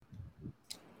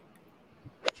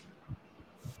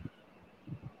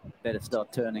Better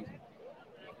start turning.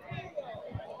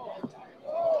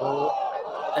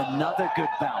 Oh, another good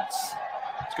bounce.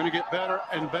 It's going to get better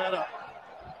and better.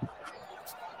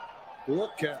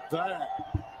 Look at that.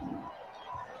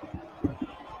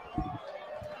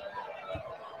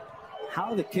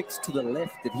 How the kicks to the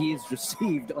left that he has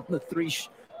received on the three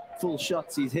full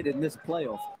shots he's hit in this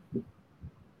playoff.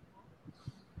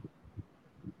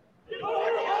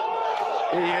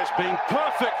 He has been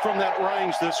perfect from that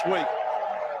range this week.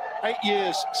 8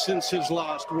 years since his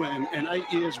last win, and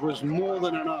 8 years was more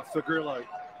than enough for Grillo.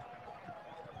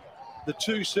 The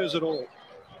 2 says it all.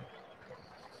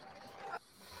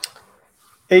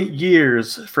 8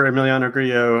 years for Emiliano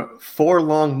Grillo, 4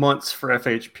 long months for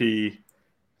FHP,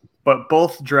 but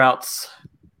both droughts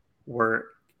were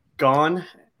gone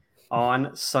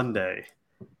on Sunday.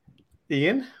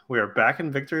 Ian, we are back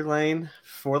in victory lane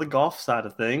for the golf side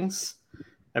of things.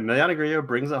 Emiliano Grillo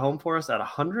brings it home for us at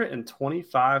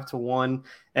 125-1.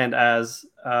 And as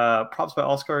props by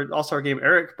All-Star Game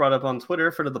Eric brought up on Twitter,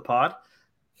 friend of the pod,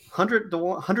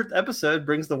 100th episode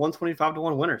brings the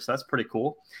 125-1 winner. So that's pretty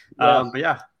cool. Yeah. But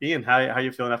yeah, Ian, how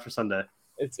you feeling after Sunday?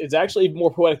 It's actually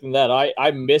more poetic than that.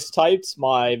 I mistyped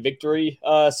my victory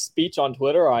speech on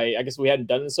Twitter. I guess we hadn't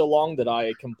done it in so long that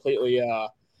I completely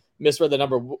misread the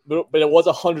number, but it was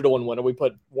 100-1 winner. We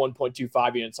put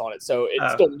 1.25 units on it, so it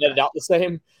still netted out the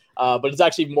same. But it's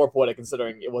actually more poetic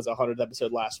considering it was a 100th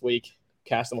episode last week.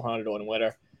 Cast them 100-1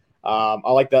 winner.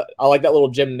 I like that little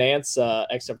Jim Nance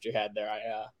excerpt you had there.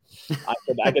 I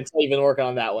could tell you've been working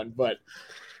on that one, but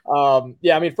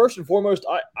yeah. I mean, first and foremost,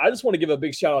 I just want to give a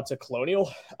big shout out to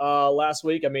Colonial last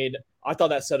week. I mean, I thought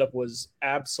that setup was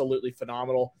absolutely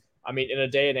phenomenal. I mean, in a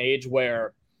day and age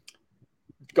where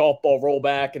golf ball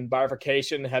rollback and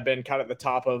bifurcation have been kind of at the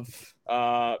top of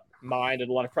mind, and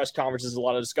a lot of press conferences, a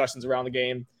lot of discussions around the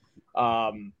game.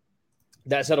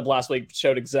 That setup last week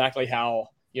showed exactly how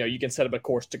you can set up a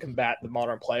course to combat the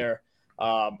modern player.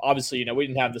 Obviously, we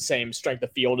didn't have the same strength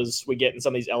of field as we get in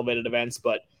some of these elevated events,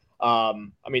 but I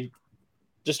mean,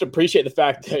 just appreciate the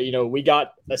fact that we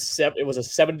got it was a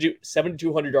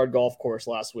 7,200 yard golf course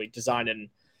last week, designed in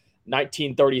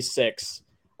 1936.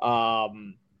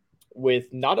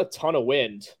 With not a ton of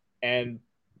wind, and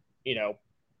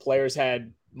players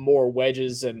had more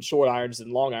wedges and short irons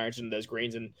and long irons in those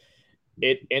greens, and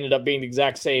it ended up being the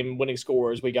exact same winning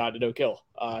score as we got at Oak Hill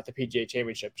at the PGA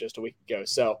Championship just a week ago.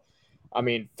 So, I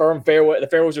mean, firm fairway. The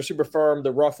fairways are super firm.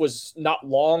 The rough was not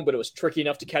long, but it was tricky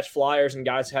enough to catch flyers, and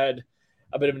guys had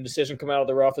a bit of a decision come out of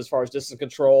the rough as far as distance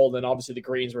control. And then obviously the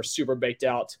greens were super baked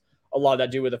out. A lot of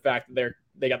that due with the fact that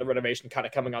they got the renovation kind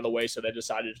of coming on the way, so they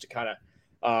decided to kind of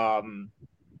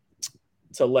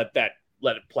to let it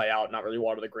play out, not really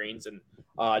water the greens, and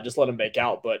just let them bake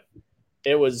out. But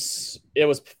it was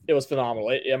phenomenal.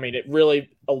 It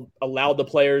really allowed the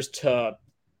players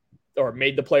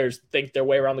made the players think their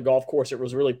way around the golf course. It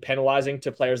was really penalizing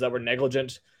to players that were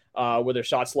negligent with their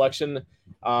shot selection,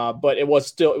 but it was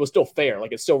still fair.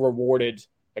 Like, it still rewarded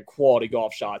quality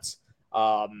golf shots,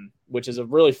 which is a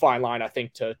really fine line, I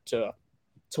think, to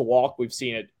walk. We've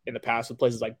seen it in the past with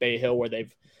places like Bay Hill where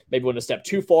they've maybe went a step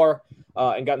too far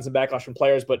and gotten some backlash from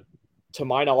players. But to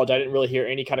my knowledge, I didn't really hear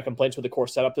any kind of complaints with the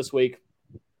course setup this week.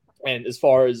 And as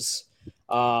far as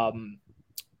from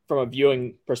a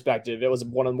viewing perspective, it was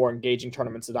one of the more engaging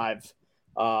tournaments that I've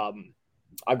gotten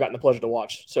the pleasure to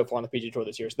watch so far on the PGA Tour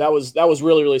this year. So that was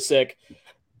really, really sick.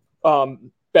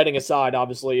 Betting aside,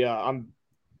 obviously, I'm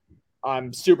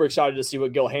super excited to see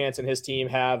what Gil Hanse and his team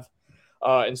have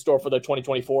in store for the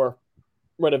 2024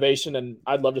 renovation, and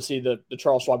I'd love to see the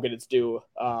Charles Schwab get its due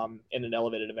in an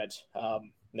elevated event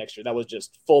next year. That was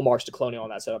just full marks to Colonial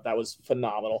on that setup. That was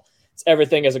phenomenal. It's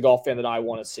everything as a golf fan that I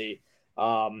want to see,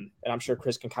 and I'm sure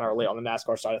Chris can kind of relate on the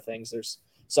NASCAR side of things. There's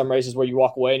some races where you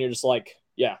walk away and you're just like,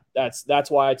 yeah,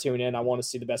 that's why I tune in. I want to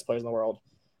see the best players in the world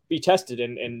be tested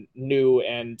in new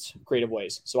and creative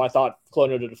ways. So I thought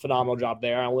Colonial did a phenomenal job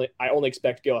there. I only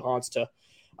expect Gil Hanse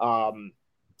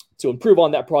to improve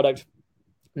on that product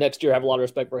next year. I have a lot of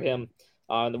respect for him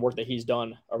and the work that he's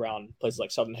done around places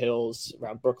like Southern Hills,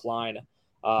 around Brookline.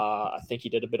 I think he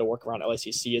did a bit of work around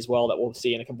LACC as well that we'll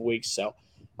see in a couple weeks. So,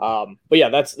 but yeah,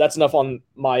 that's enough on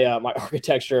my my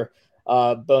architecture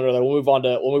boner. We'll move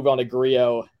on to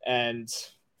Grillo, and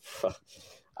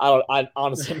I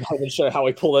honestly am not even sure how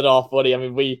we pulled it off, buddy. I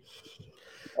mean,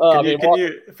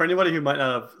 for anybody who might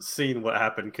not have seen what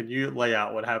happened, can you lay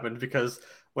out what happened? Because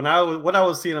what I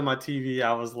was seeing on my TV,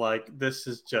 I was like, this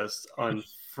is just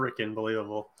unfreaking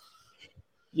believable.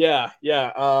 Yeah.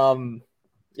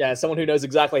 Yeah, someone who knows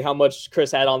exactly how much Chris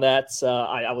had on that.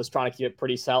 I was trying to keep it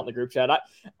pretty silent in the group chat.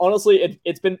 Honestly,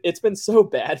 it's been so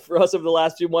bad for us over the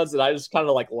last few months that I was kind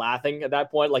of like laughing at that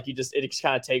point. Like it just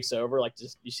kind of takes over. Like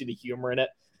just you see the humor in it.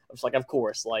 I was like, of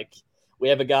course. Like we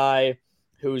have a guy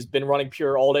who's been running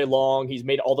pure all day long. He's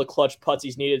made all the clutch putts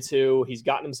he's needed to. He's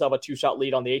gotten himself a 2-shot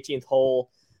lead on the 18th hole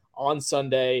on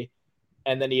Sunday.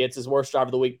 And then he hits his worst drive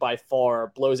of the week by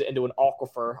far, blows it into an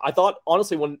aquifer. I thought,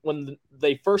 honestly, when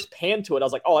they first panned to it, I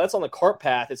was like, oh, that's on the cart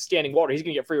path. It's standing water. He's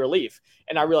going to get free relief.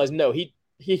 And I realized, no, he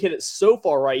hit it so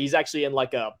far right. He's actually in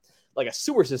like a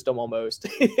sewer system almost.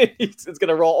 It's going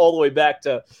to roll all the way back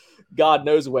to God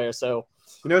knows where. So,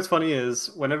 what's funny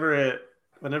is whenever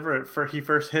he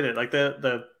first hit it, like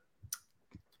the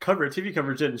TV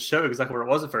coverage didn't show exactly where it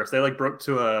was at first. They like broke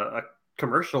to a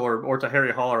commercial or to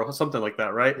Harry Hall or something like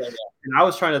that, right? Yeah. And I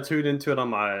was trying to tune into it on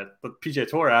the PGA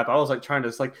Tour app. I was like trying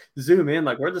to like zoom in,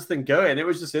 like where'd this thing go? And it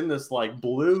was just in this like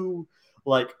blue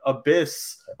like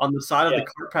abyss on the side of the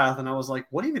cart path, and I was like,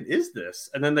 what even is this?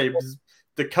 And then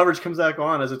the coverage comes back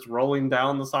on as it's rolling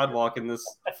down the sidewalk in this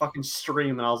fucking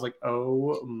stream, and I was like,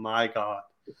 oh my god.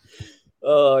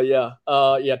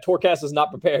 Tourcast is not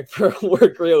prepared for where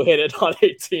Grillo hit it on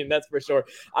 18, that's for sure.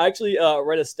 I actually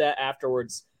read a stat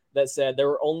afterwards that said there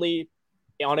were only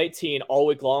on 18 all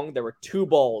week long, there were 2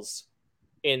 balls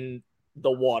in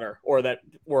the water or that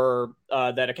were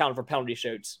that accounted for penalty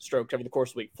strokes over the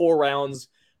course of the week. 4 rounds,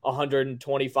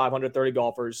 125, 130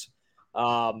 golfers.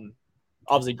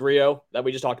 Obviously Grillo that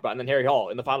we just talked about, and then Harry Hall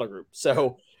in the final group.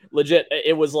 So legit,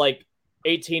 it was like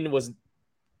 18 was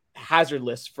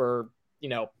hazardless for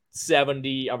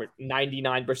 70 or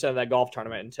 99% of that golf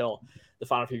tournament until the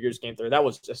final few years came through. That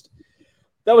was just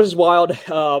wild.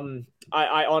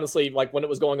 I honestly, like when it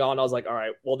was going on, I was like, all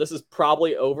right, well, this is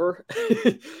probably over.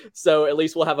 So at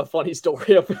least we'll have a funny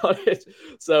story about it.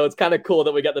 So it's kind of cool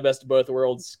that we got the best of both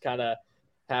worlds kind of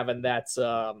having that.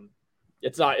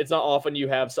 It's not often you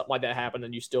have something like that happen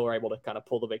and you still are able to kind of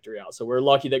pull the victory out. So we're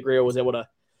lucky that Grillo was able to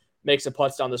make some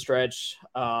putts down the stretch.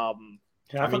 I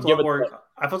felt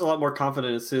a lot more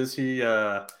confident as soon as he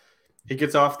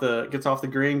gets off the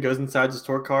green, goes inside his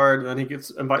tour card, and then he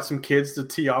invites some kids to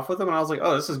tee off with him. And I was like,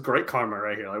 oh, this is great karma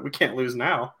right here. Like we can't lose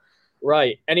now.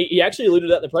 Right. And he actually alluded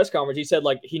to that in the press conference. He said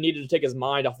like he needed to take his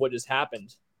mind off what just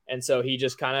happened. And so he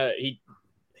just kind of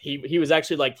he was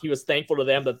actually like he was thankful to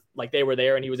them that like they were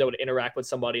there and he was able to interact with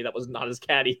somebody that was not his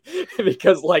caddy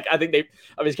because like I think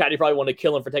his caddy probably wanted to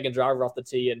kill him for taking driver off the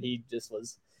tee, and he just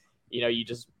was,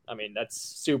 that's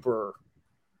super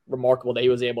remarkable that he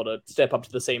was able to step up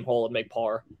to the same hole and make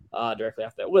par directly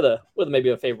after that with maybe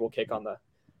a favorable kick on the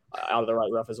out of the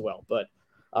right rough as well.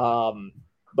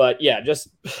 But yeah, just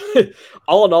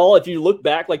all in all, if you look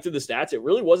back like through the stats, it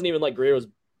really wasn't even like Grillo's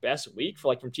best week for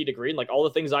like from tee to green. Like all the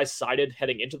things I cited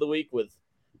heading into the week with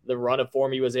the run of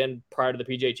form he was in prior to the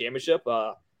PGA Championship,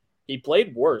 he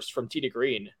played worse from tee to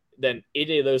green than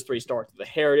any of those 3 starts. The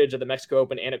Heritage, of the Mexico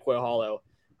Open, and at Quail Hollow,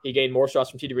 he gained more shots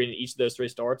from tee to green in each of those 3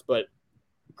 starts, but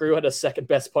Grillo had a second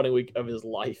best putting week of his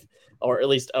life, or at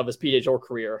least of his PGA Tour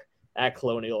career at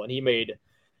Colonial, and he made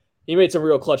some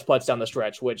real clutch putts down the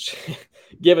stretch, which,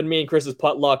 given me and Chris's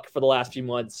putt luck for the last few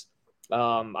months,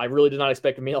 I really did not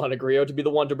expect Emiliano Grillo to be the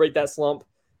one to break that slump.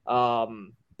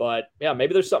 But yeah,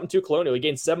 maybe there's something to Colonial. He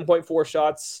gained 7.4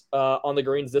 shots on the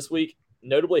greens this week.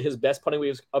 Notably, his best putting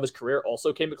week of his career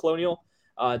also came to Colonial.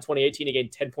 In 2018, he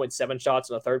gained 10.7 shots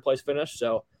in a 3rd place finish.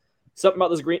 So something about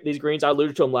these greens, I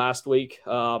alluded to him last week,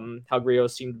 how Grillo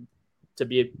seemed to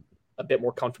be a bit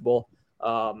more comfortable,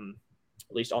 at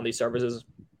least on these surfaces.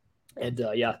 And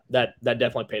that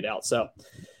definitely paid out. So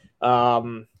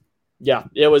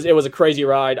it was a crazy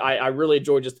ride. I really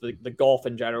enjoyed just the golf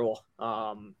in general.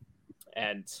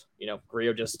 And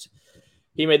Grillo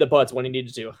he made the putts when he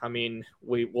needed to. I mean,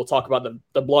 we'll talk about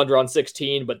the blunder on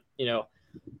 16, but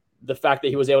the fact that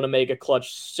he was able to make a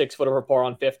clutch 6-footer par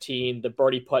on 15, the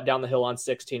birdie putt down the hill on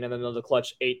 16, and then another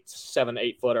clutch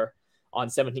 8-footer on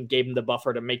 17 gave him the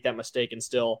buffer to make that mistake and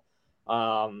still,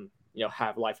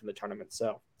 have life in the tournament.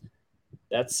 So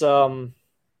that's all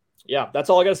I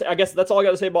got to say. I guess that's all I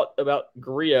got to say about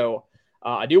Grillo.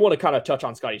 I do want to kind of touch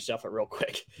on Scotty Scheffler real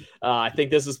quick. I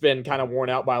think this has been kind of worn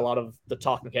out by a lot of the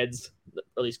talking heads, or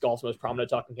at least golf's most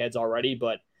prominent talking heads already,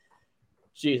 but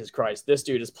Jesus Christ, this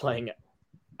dude is playing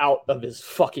out of his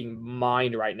fucking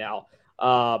mind right now.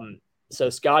 So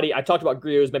Scotty, I talked about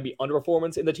Grillo's maybe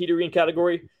underperformance in the tee to green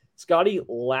category. Scotty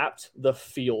lapped the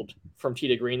field from tee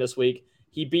to green this week.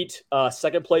 He beat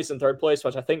 2nd place and 3rd place,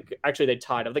 which I think actually they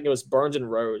tied. I think it was Burns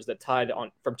and Rose that tied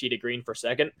on from tee to green for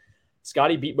 2nd.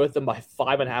 Scotty beat both of them by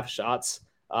 5.5 shots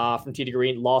from tee to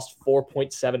green, lost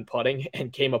 4.7 putting,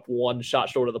 and came up 1 shot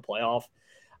short of the playoff.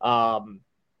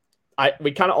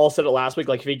 We kind of all said it last week.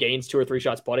 Like if he gains 2 or 3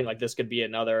 shots putting, like this could be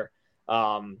another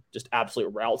just absolute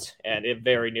rout, and it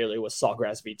very nearly was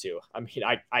Sawgrass V2. I mean,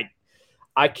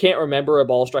 I can't remember a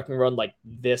ball striking run like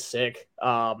this sick.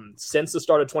 Since the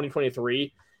start of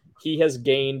 2023, he has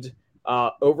gained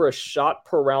over a shot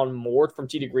per round more from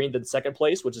Tee to green than second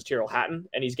place, which is Tyrrell Hatton,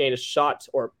 and he's gained a shot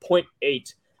or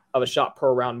 0.8 of a shot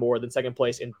per round more than second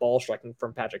place in ball striking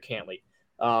from Patrick Cantlay,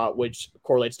 which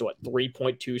correlates to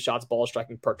 3.2 shots ball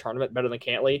striking per tournament better than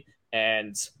Cantlay,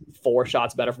 and 4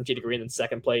 shots better from Tee to green than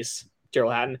second place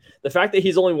Tyrrell Hatton. The fact that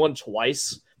he's only won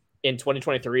twice in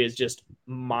 2023 is just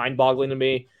mind-boggling to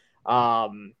me.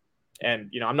 And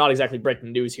I'm not exactly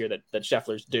breaking news here that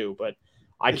Scheffler's due, but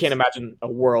I can't imagine a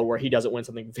world where he doesn't win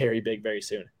something very big very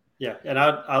soon. Yeah, and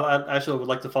I actually would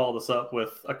like to follow this up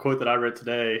with a quote that I read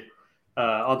today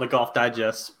on the Golf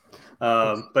Digest.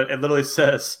 But it literally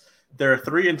says, there are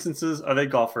 3 instances of a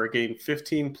golfer gaining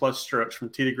 15-plus strokes from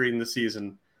tee to green this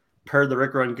season, per the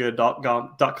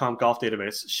RickRunGood.com golf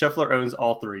database. Scheffler owns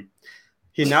all 3.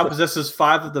 He now possesses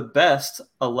 5 of the best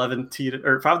 11 tee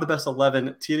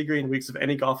to green weeks of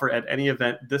any golfer at any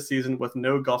event this season, with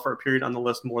no golfer appearing on the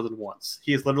list more than once.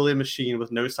 He is literally a machine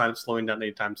with no sign of slowing down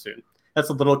anytime soon. That's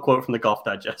a little quote from the Golf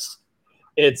Digest.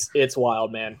 It's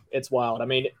wild, man. It's wild. I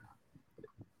mean,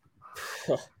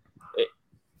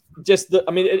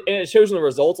 it shows in the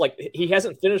results. Like he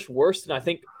hasn't finished worse than I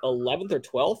think 11th or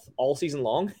 12th all season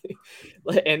long,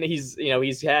 and he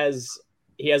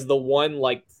has the one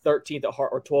like 13th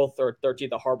or 12th or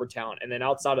 13th at Harbor Town, and then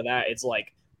outside of that, it's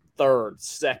like 3rd,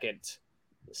 2nd,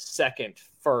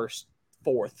 1st,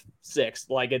 4th, 6th.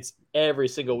 Like it's every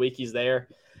single week he's there.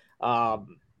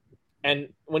 And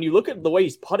when you look at the way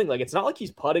he's putting, like it's not like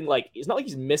he's putting it's not like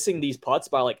he's missing these putts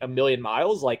by like a million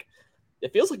miles. Like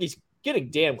it feels like he's getting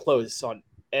damn close on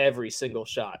every single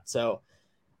shot. So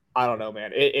I don't know,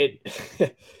 man.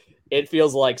 It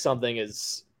feels like something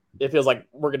is. It feels like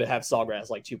we're going to have Sawgrass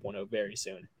like 2.0 very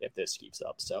soon if this keeps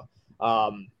up. So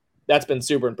that's been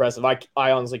super impressive. I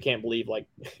honestly can't believe like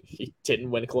he didn't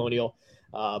win Colonial.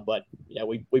 But yeah,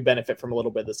 we benefit from a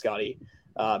little bit of the Scotty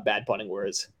bad putting,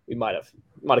 whereas we might have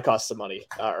cost some money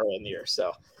early in the year.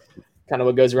 So kind of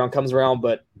what goes around comes around.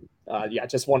 But yeah,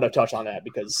 just wanted to touch on that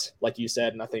because like you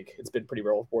said, and I think it's been pretty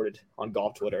well reported on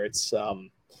golf Twitter, it's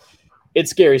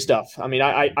scary stuff. I mean,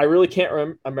 I really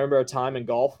can't remember a time in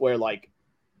golf where like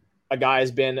a guy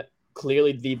has been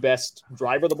clearly the best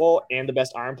driver of the ball and the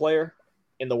best iron player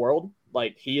in the world.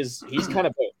 Like he's kind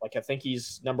of both. Like I think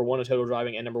he's number 1 in total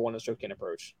driving and number 1 in stroke and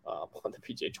approach on the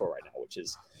PGA Tour right now, which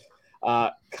is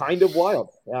kind of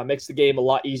wild. Makes the game a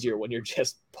lot easier when you're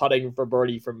just putting for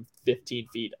birdie from 15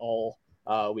 feet all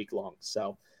week long.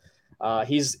 So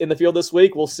he's in the field this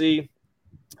week. We'll see.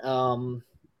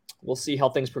 We'll see how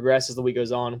things progress as the week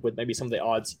goes on with maybe some of the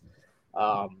odds.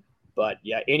 But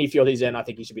yeah, any field he's in, I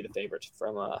think he should be the favorite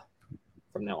from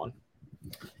now on.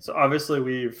 So obviously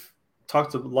we've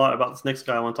talked a lot about this next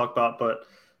guy I want to talk about, but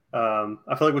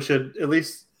I feel like we should at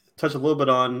least touch a little bit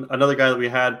on another guy that we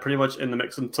had pretty much in the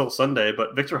mix until Sunday,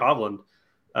 but Viktor Hovland.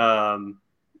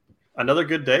 Another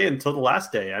good day until the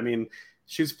last day. I mean,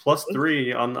 she's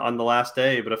 +3 on the last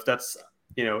day, but if that's,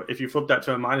 if you flip that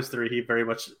to a -3, he very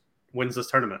much wins this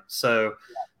tournament. So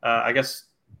I guess,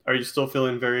 are you still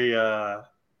feeling very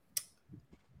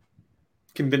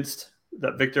convinced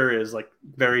that Viktor is like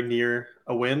very near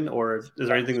a win, or is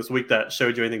there anything this week that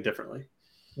showed you anything differently?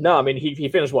 No, I mean he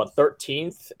finished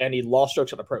 13th, and he lost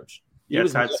strokes on approach. He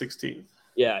was tied 16th.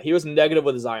 Yeah, he was negative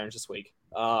with his irons this week.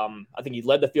 I think he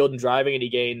led the field in driving, and he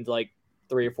gained like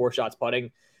 3 or 4 shots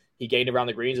putting. He gained around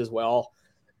the greens as well.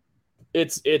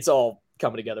 It's all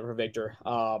coming together for Viktor.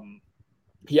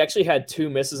 He actually had 2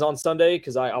 misses on Sunday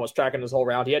because I was tracking his whole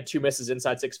round. He had 2 misses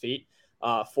inside 6 feet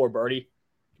for birdie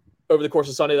over the course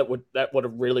of Sunday. That would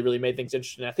have really, really made things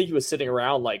interesting. I think he was sitting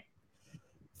around like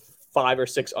 5 or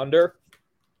 6 under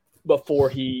before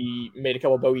he made a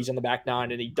couple of bogeys on the back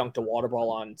 9, and he dunked a water ball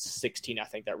on 16. I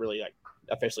think that really like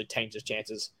officially tanked his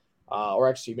chances. Or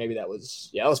actually, maybe that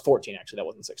was 14. Actually, that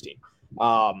wasn't 16.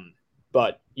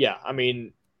 But yeah, I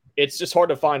mean, it's just hard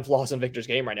to find flaws in Viktor's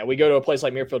game right now. We go to a place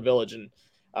like Muirfield Village, and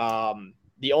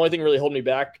the only thing really holding me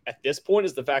back at this point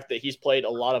is the fact that he's played a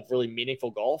lot of really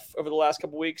meaningful golf over the last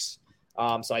couple of weeks.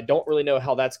 So I don't really know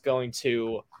how that's going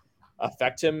to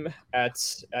affect him at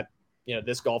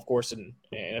this golf course and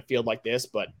in a field like this.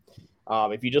 But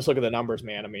if you just look at the numbers,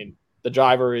 man, I mean, the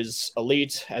driver is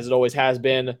elite, as it always has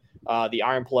been. The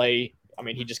iron play, I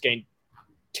mean, he just gained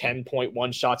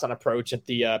 10.1 shots on approach at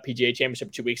the PGA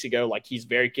Championship 2 weeks ago. Like, he's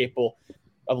very capable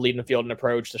of leading the field in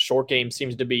approach. The short game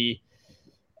seems to be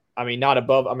I mean, not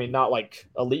above. I mean, not like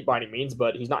elite by any means,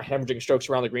 but he's not hemorrhaging strokes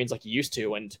around the greens like he used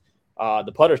to. And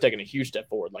the putter's taking a huge step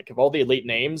forward. Like, of all the elite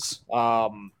names,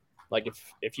 like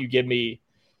if you give me,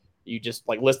 you just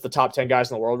like list the top 10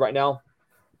 guys in the world right now,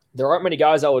 there aren't many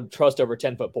guys I would trust over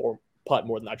 10-foot putt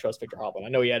more than I trust Victor Hovland. I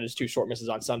know he had his 2 short misses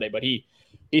on Sunday, but he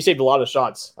saved a lot of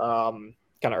shots kind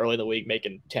of early in the week,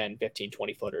 making 10, 15,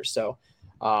 20 footers. So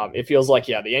it feels like,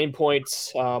 the aim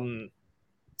points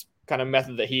kind of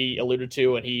method that he alluded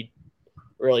to and he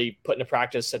really put into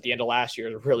practice at the end of last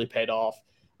year really paid off.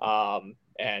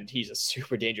 And he's a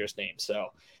super dangerous name. So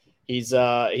he's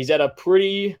at a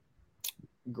pretty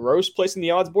gross place in the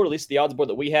odds board, at least the odds board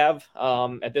that we have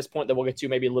at this point that we'll get to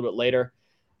maybe a little bit later.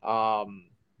 But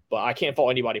I can't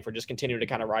fault anybody for just continuing to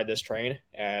kind of ride this train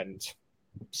and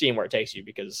seeing where it takes you,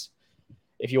 because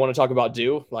if you want to talk about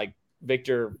like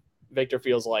Victor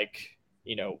feels like,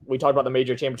 we talked about the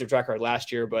major championship track record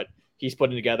last year, but he's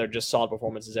putting together just solid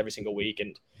performances every single week.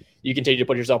 And you continue to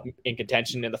put yourself in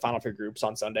contention in the final 3 groups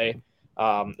on Sunday.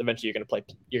 Eventually you're going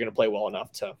to play well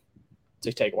enough to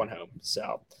take one home.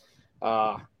 So,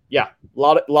 a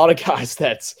lot of guys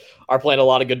that are playing a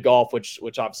lot of good golf, which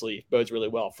obviously bodes really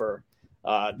well for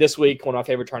this week, one of my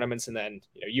favorite tournaments, and then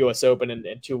U.S. Open in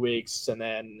 2 weeks, and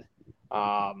then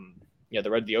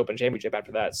the Open Championship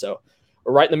after that. So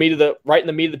we're right in the meat of the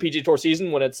PGA Tour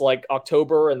season when it's like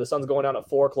October and the sun's going down at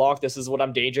 4:00. This is what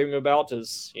I'm daydreaming about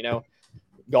is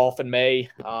golf in May,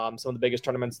 some of the biggest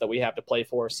tournaments that we have to play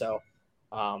for. So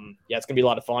it's gonna be a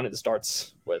lot of fun. It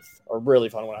starts with a really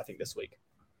fun one, I think, this week.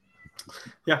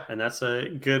 Yeah, and that's a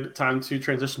good time to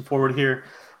transition forward here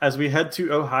as we head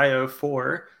to Ohio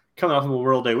for coming off of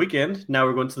Memorial Day weekend. Now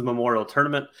we're going to the Memorial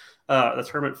Tournament, the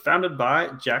tournament founded by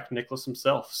Jack Nicklaus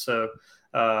himself. So,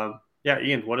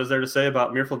 Ian, what is there to say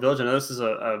about Muirfield Village? I know this is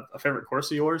a favorite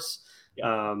course of yours,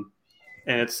 and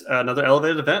it's another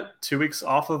elevated event, 2 weeks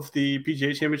off of the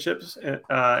PGA Championships,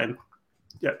 and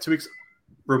 2 weeks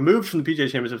removed from the PGA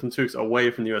Championships and 2 weeks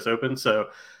away from the U.S. Open. So,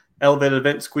 elevated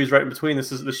event squeezed right in between.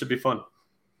 This should be fun.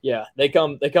 Yeah, they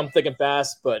come thick and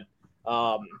fast, but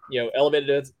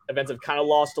elevated events have kind of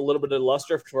lost a little bit of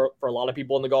luster for a lot of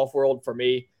people in the golf world. For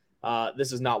me,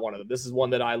 this is not one of them. This is one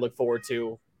that I look forward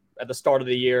to at the start of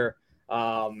the year.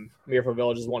 Muirfield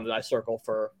Village is one that I circle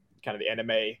for kind of the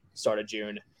NMA start of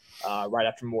June, right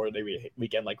after Memorial Day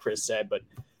weekend, like Chris said. But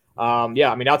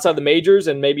outside the majors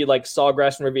and maybe like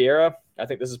Sawgrass and Riviera, I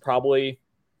think this is probably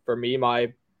for me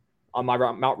on my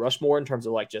Mount Rushmore in terms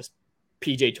of like just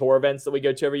PGA Tour events that we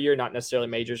go to every year, not necessarily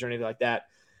majors or anything like that.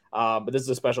 But this is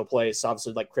a special place.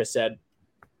 Obviously, like Chris said,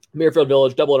 Muirfield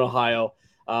Village, Dublin, Ohio,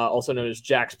 also known as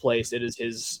Jack's Place. It is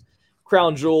his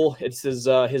crown jewel. It's his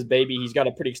baby. He's got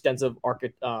a pretty extensive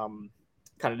kind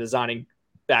of designing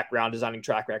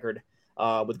track record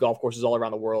with golf courses all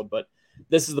around the world. But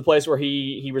this is the place where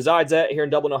he resides at here in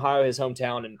Dublin, Ohio, his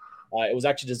hometown. And it was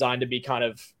actually designed to be kind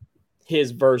of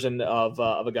his version of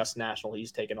Augusta National.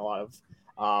 He's taken a lot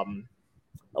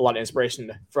of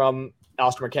inspiration from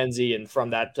Alister MacKenzie and from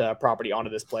that property onto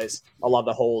this place. A lot of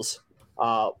the holes,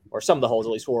 or some of the holes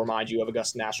at least, will remind you of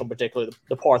Augusta National, particularly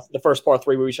the first par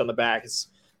 3 we reach on the back is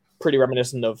pretty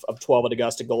reminiscent of 12 at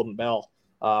Augusta Golden Bell,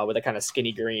 with a kind of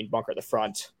skinny green bunker at the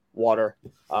front, water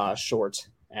short,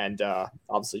 and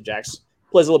obviously Jack's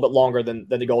plays a little bit longer than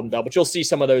the Golden Bell, but you'll see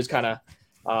some of those kind of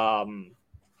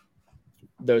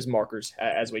those markers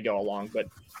as we go along. But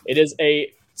it is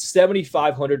a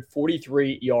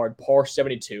 7,543 yard par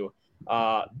 72,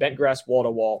 bent grass wall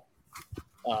to wall.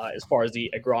 As far as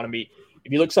the agronomy,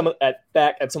 if you look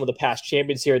back at some of the past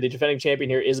champions here, the defending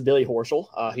champion here is Billy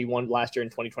Horschel. He won last year in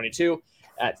 2022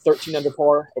 at 13 under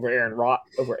par over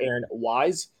Aaron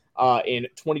Wise. In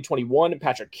 2021,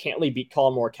 Patrick Cantley beat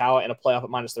Colin Morikawa in a playoff at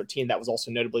 -13. That was also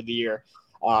notably the year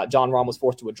Jon Rahm was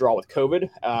forced to withdraw with COVID,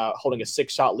 holding a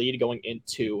 6-shot lead going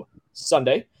into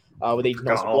Sunday with 18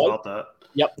 holes all about that.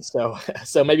 Yep.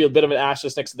 So maybe a bit of an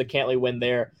asterisk next to the Cantley win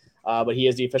there, but he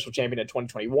is the official champion in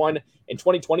 2021. In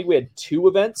 2020, we had 2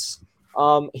 events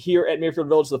here at Muirfield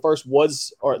Village.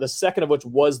 The second of which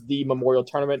was the Memorial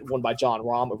Tournament won by Jon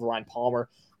Rahm over Ryan Palmer.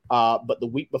 But the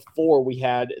week before, we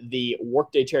had the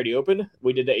Workday Charity Open.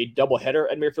 We did a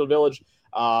doubleheader at Muirfield Village,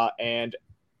 and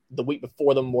the week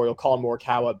before the Memorial, Colin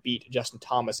Morikawa beat Justin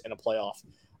Thomas in a playoff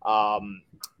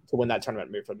to win that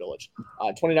tournament at Muirfield Village.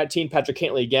 2019, Patrick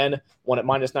Cantley again won at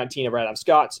 -19 over Adam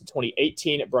Scott.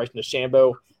 2018, Bryson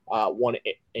DeChambeau won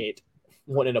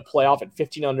in a playoff at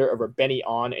 15 under over Benny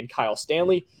On and Kyle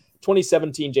Stanley.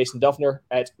 2017, Jason Duffner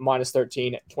at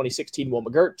 -13. 2016, Will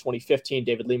McGirt. 2015,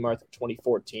 David Lemarth.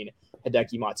 2014,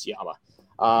 Hideki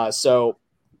Matsuyama. So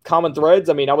common threads.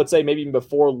 I mean, I would say maybe even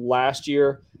before last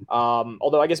year,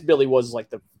 although I guess Billy was like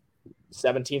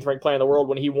 17th ranked player in the world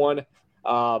when he won.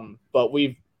 But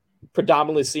we've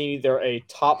predominantly seen either a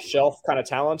top shelf kind of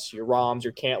talent, your Rahms,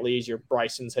 your Cantleys, your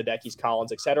Brysons, Hidekis,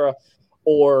 Collins, etc.,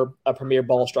 or a premier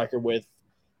ball striker with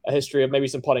a history of maybe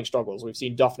some putting struggles. We've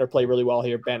seen Duffner play really well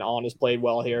here. Ben On has played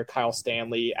well here. Kyle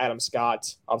Stanley, Adam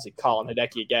Scott, obviously Colin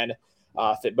Hideki again,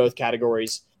 fit both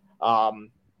categories.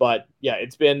 But yeah,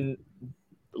 it's been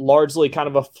largely kind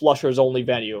of a flushers only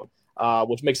venue,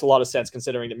 which makes a lot of sense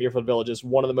considering that Muirfield Village is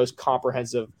one of the most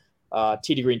comprehensive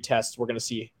TD Green tests we're going to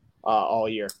see all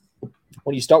year.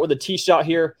 When you start with a tee shot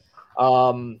here,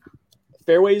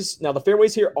 fairways. Now, the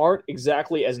fairways here aren't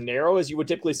exactly as narrow as you would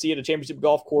typically see at a championship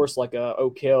golf course like a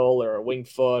Oak Hill or a Winged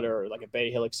Foot or like a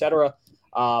Bay Hill, etc.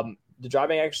 The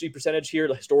driving accuracy percentage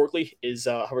here historically is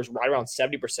hovers right around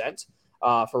 70%.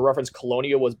 For reference,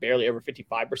 Colonial was barely over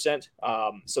 55%.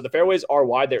 So the fairways are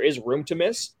wide. There is room to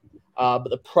miss. But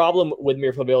the problem with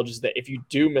Muirfield Village is that if you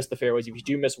do miss the fairways, if you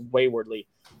do miss waywardly,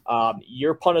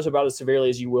 you're punished about as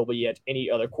severely as you will be at any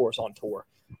other course on tour.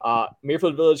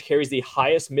 Muirfield Village carries the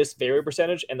highest missed fairway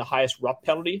percentage and the highest rough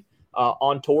penalty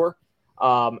on tour.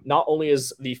 Not only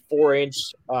is the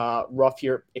 4-inch rough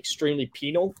here extremely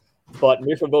penal, but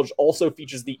Muirfield Village also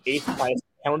features the 8th highest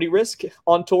penalty risk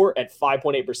on tour at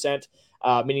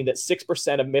 5.8%, meaning that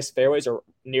 6% of missed fairways, or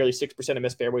nearly 6% of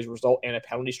missed fairways, result in a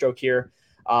penalty stroke here.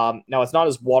 Now, it's not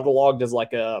as waterlogged as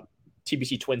like a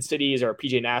TPC Twin Cities or a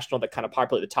PGA National that kind of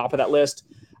populate the top of that list,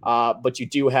 but you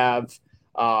do have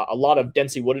a lot of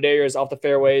densely wooded areas off the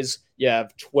fairways. You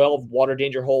have 12 water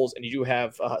danger holes, and you do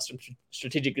have some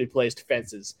strategically placed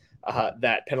fences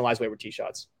that penalize wayward tee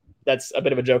shots. That's a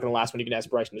bit of a joke in the last one. You can ask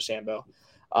Bryson DeChambeau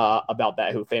about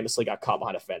that, who famously got caught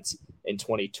behind a fence in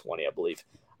 2020, I believe.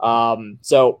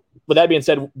 So with that being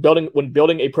said, when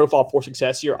building a profile for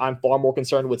success here, I'm far more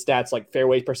concerned with stats like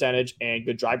fairway percentage and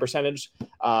good drive percentage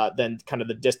than kind of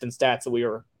the distance stats that we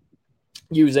were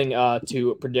using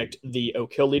to predict the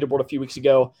Oak Hill leaderboard a few weeks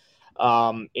ago.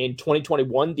 In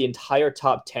 2021, the entire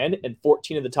top 10 and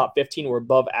 14 of the top 15 were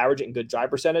above average in good drive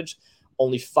percentage.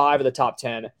 Only 5 of the top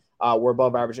 10 were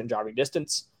above average in driving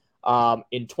distance.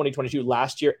 In 2022,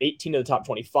 last year, 18 of the top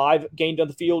 25 gained on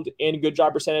the field in good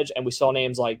drive percentage, and we saw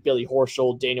names like Billy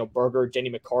Horschel, Daniel Berger, Jenny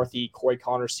McCarthy, Corey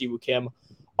Connor, Siwoo Kim,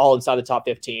 all inside the top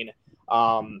 15,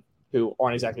 who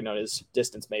aren't exactly known as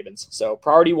distance mavens. So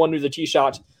priority one to the tee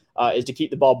shot is to keep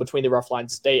the ball between the rough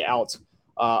lines, stay out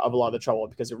of a lot of the trouble,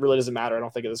 because it really doesn't matter, I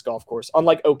don't think, at this golf course.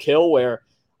 Unlike Oak Hill, where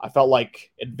I felt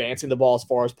like advancing the ball as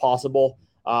far as possible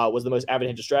was the most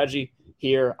advantageous strategy.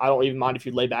 Here, I don't even mind if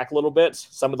you lay back a little bit.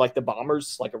 Some of like the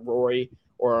bombers, like a Rory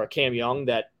or a Cam Young,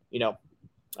 that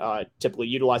typically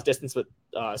utilize distance, but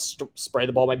spray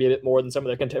the ball maybe a bit more than some of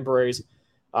their contemporaries.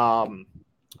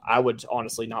 I would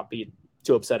honestly not be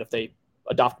too upset if they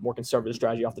adopt a more conservative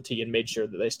strategy off the tee and made sure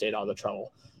that they stayed out of the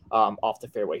trouble off the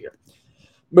fairway here.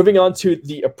 Moving on to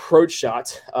the approach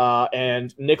shot,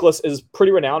 and Nicklaus is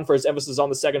pretty renowned for his emphasis on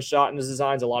the second shot in his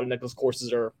designs. A lot of Nicklaus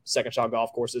courses are second shot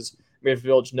golf courses. Muirfield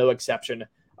Village, no exception.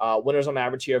 Winners on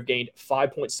average here have gained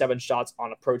 5.7 shots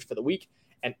on approach for the week,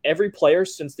 and every player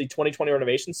since the 2020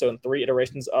 renovation, so in 3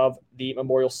 iterations of the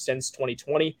Memorial since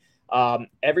 2020,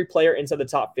 every player inside the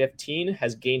top 15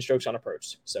 has gained strokes on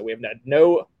approach. So we have had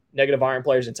no negative iron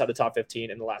players inside the top 15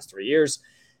 in the last 3 years.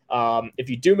 If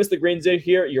you do miss the greens in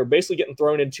here, you're basically getting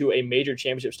thrown into a major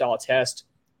championship style test.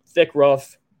 Thick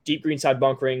rough, deep greenside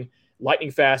bunkering,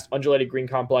 lightning fast, undulated green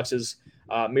complexes.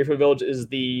 Muirfield Village is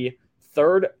the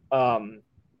 3rd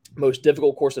most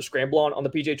difficult course to scramble on the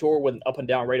PGA Tour, with an up and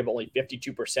down rate of only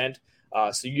 52%.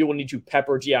 So you will need to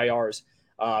pepper GIRs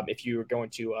if you're going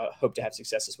to hope to have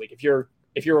success this week. If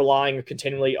you're relying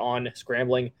continually on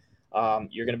scrambling,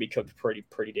 you're going to be cooked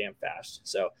pretty damn fast.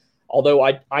 So although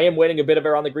I am waiting a bit of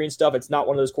around the green stuff, it's not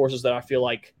one of those courses that I feel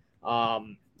like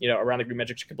around the green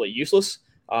metrics are completely useless.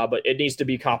 But it needs to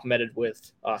be complemented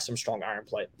with some strong iron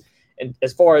play. And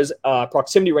as far as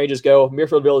proximity ranges go,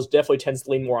 Muirfield Village definitely tends to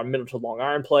lean more on middle to long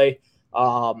iron play.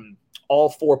 All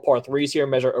 4 par 3s here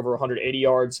measure over 180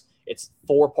 yards. Its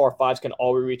 4 par 5s can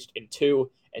all be reached in 2,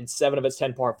 and 7 of its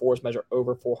 10 par 4s measure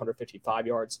over 455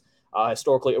 yards.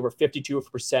 Historically, over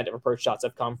 52% of approach shots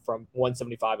have come from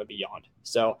 175 and beyond.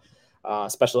 So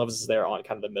special emphasis there on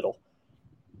kind of the middle.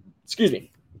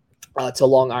 To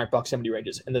long iron proximity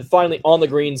ranges. And then finally on the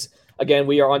greens, again,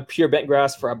 we are on pure bent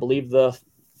grass for, I believe, the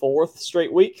 4th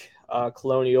straight week.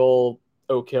 Colonial,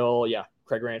 Oak Hill,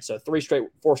 Craig Ranch. So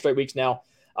 4 straight weeks now.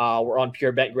 We're on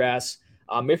pure bent grass.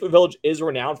 Muirfield Village is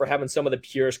renowned for having some of the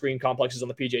purest green complexes on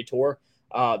the PGA Tour.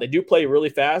 They do play really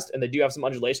fast, and they do have some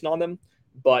undulation on them.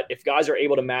 But if guys are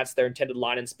able to match their intended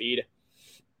line and speed,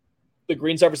 the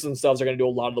green surfaces themselves are going to do a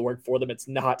lot of the work for them. It's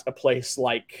not a place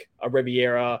like a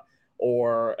Riviera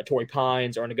or a Torrey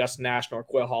Pines or an Augusta National or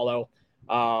Quail Hollow.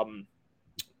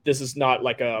 This is not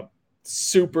like a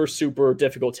super, super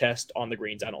difficult test on the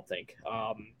greens, I don't think.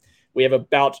 We have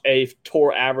about a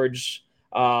tour average.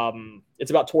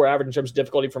 It's about tour average in terms of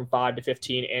difficulty from 5 to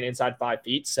 15 and inside 5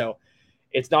 feet. So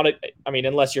it's not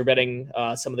unless you're betting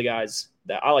some of the guys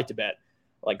that I like to bet,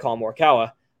 like Collin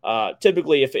Morikawa,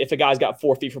 typically if a guy's got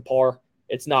 4 feet for par,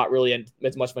 it's not really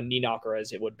as much of a knee knocker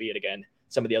as it would be at, again,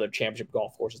 some of the other championship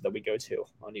golf courses that we go to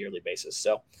on a yearly basis.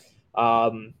 So,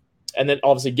 and then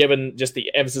obviously given just the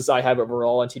emphasis I have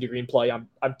overall on tee to green play, I'm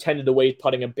tended to weight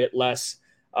putting a bit less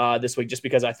this week, just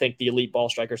because I think the elite ball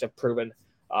strikers have proven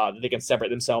that they can separate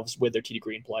themselves with their tee to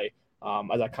green play.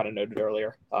 As I kind of noted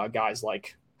earlier, guys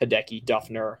like Hideki,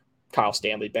 Duffner, Kyle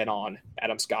Stanley, Ben On,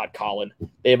 Adam Scott, Colin,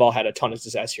 they've all had a ton of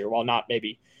success here, while not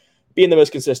maybe being the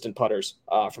most consistent putters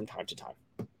from time to time.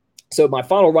 So my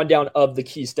final rundown of the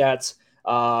key stats,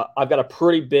 I've got a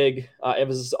pretty big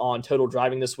emphasis on total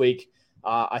driving this week.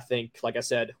 I think, like I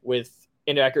said, with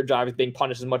inaccurate driving being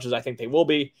punished as much as I think they will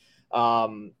be,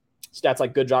 stats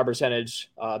like good driver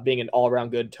percentage, being an all-around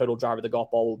good total driver of the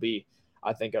golf ball will be,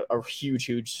 I think, a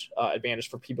huge advantage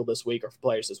for people this week, or for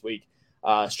players this week.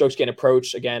 Strokes gained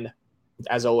approach, again,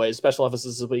 as always, special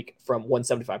emphasis this week from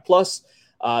 175 plus.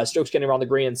 Strokes getting around the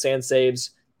green and sand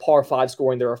saves, par 5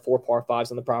 scoring. There are 4 par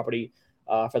 5s on the property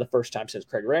for the first time since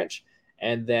Craig Ranch.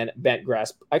 And then bent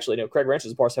grass. Actually, no, Craig Ranch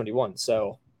is a par 71.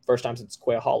 So first time since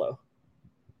Quail Hollow,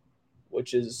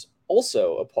 which is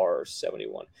also a par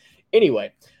 71.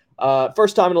 Anyway,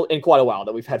 first time in quite a while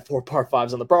that we've had 4 par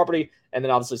 5s on the property. And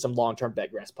then obviously some long-term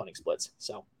bent grass punting splits.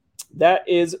 So that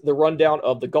is the rundown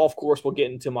of the golf course. We'll get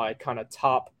into my kind of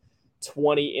top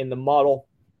 20 in the model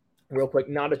real quick.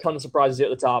 Not a ton of surprises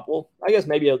at the top. Well, I guess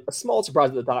maybe a small surprise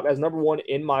at the top, as number 1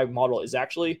 in my model is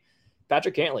actually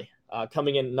Patrick Cantlay.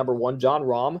 Coming in number 1, Jon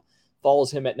Rahm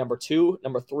follows him at number 2.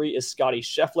 Number 3 is Scotty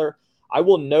Scheffler. I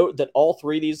will note that all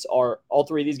three of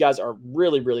these guys are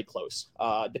really, really close.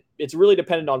 It's really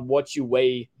dependent on what you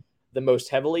weigh the most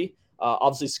heavily.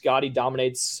 Obviously, Scotty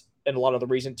dominates in a lot of the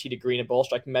recent tee to green and ball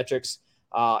striking metrics.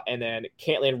 And then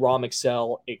Cantlay and Rahm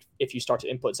excel if you start to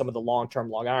input some of the long-term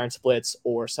long iron splits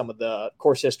or some of the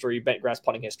course history, bent grass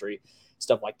putting history,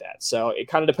 stuff like that. So it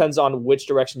kind of depends on which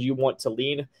direction you want to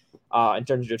lean in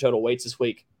terms of your total weights this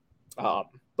week.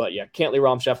 But yeah, Cantlay,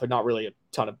 Rahm, Scheffler, not really a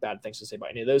ton of bad things to say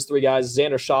about any of those three guys.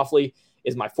 Xander Schauffele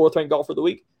is my 4th ranked golfer of the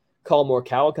week. Collin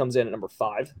Morikawa comes in at number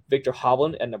 5. Victor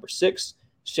Hovland at number 6.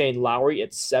 Shane Lowry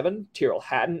at 7. Tyrrell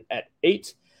Hatton at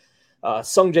 8.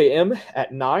 Sungjae Im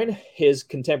at 9. His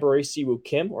contemporary Siwoo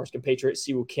Kim, or his compatriot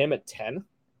Siwoo Kim, at 10.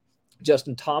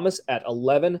 Justin Thomas at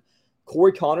 11.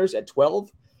 Corey Connors at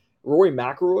 12. Rory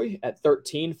McIlroy at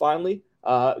 13, finally.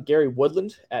 Gary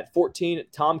Woodland at 14,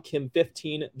 Tom Kim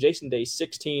 15, Jason Day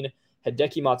 16,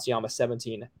 Hideki Matsuyama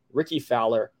 17, Ricky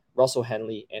Fowler, Russell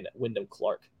Henley, and Wyndham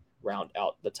Clark round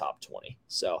out the top 20.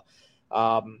 So,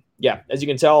 yeah, as you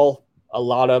can tell, a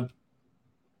lot of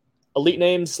elite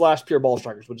names / pure ball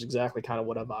strikers, which is exactly kind of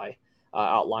what I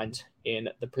outlined in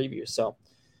the preview. So,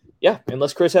 yeah,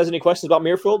 unless Chris has any questions about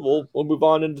Muirfield, we'll move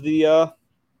on into the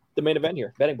main event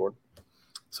here, betting board.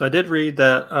 So I did read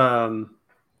that.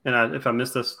 If I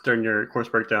missed this during your course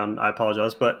breakdown, I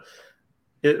apologize, but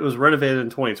it was renovated in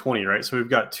 2020, right? So we've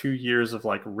got 2 years of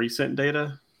like recent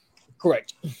data.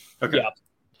 Correct. Okay. Yeah.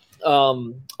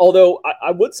 Although I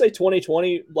would say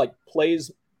 2020 like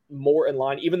plays more in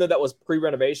line, even though that was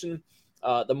pre-renovation.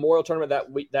 The Memorial Tournament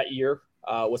that year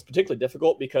was particularly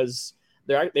difficult because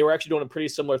they were actually doing a pretty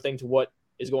similar thing to what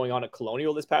is going on at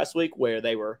Colonial this past week, where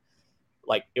they were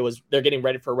they're getting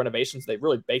ready for renovations. They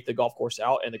really baked the golf course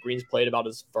out, and the greens played about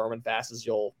as firm and fast as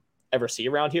you'll ever see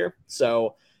around here.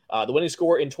 So the winning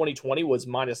score in 2020 was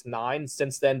 -9.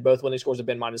 Since then, both winning scores have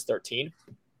been -13.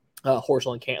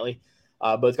 Horschel and Cantlay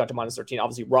both got to -13.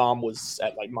 Obviously, Rahm was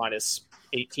at like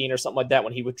 -18 or something like that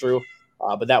when he withdrew.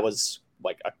 But that was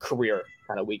like a career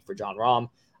kind of week for Jon Rahm.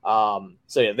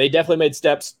 So yeah, they definitely made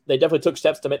steps. They definitely took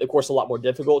steps to make the course a lot more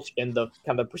difficult. In the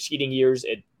kind of preceding years,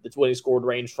 its winning score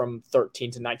ranged from 13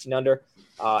 to 19 under,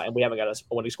 and we haven't got a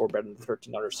winning score better than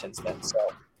 13 under since then. So,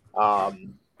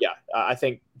 yeah, I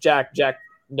think Jack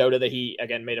noted that he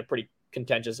again made a pretty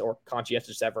contentious or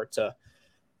conscientious effort to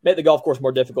make the golf course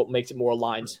more difficult, makes it more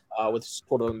aligned with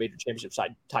sort of a major championship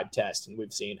type test, and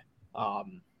we've seen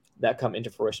that come into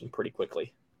fruition pretty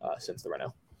quickly since the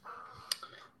reno.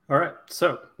 All right.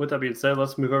 So with that being said,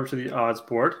 let's move over to the odds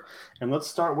board. And let's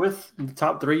start with the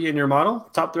top 3 in your model.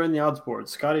 Top 3 in the odds board.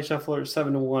 Scotty Scheffler,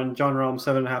 7-1. Jon Rahm,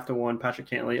 7.5-1. Patrick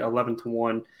Cantlay,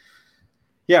 11-1.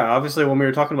 Yeah, obviously when we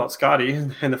were talking about Scotty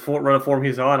and the run of form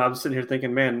he's on, I was sitting here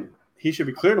thinking, man, he should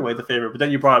be clearing away the favorite. But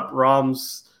then you brought up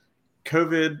Rahm's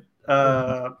COVID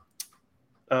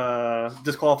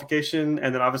disqualification,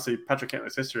 and then obviously Patrick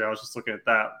Cantley's history. I was just looking at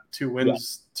that: 2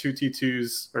 wins, 2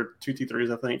 T2s or 2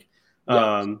 T3s, I think.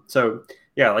 Yeah. So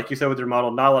yeah, like you said with your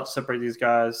model, not a lot to separate these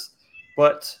guys,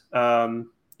 but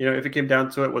if it came down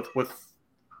to it, with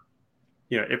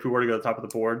if we were to go to the top of the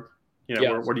board,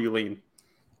 where do you lean?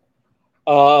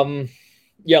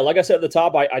 Yeah, like I said at the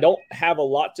top, I don't have a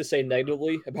lot to say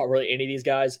negatively about really any of these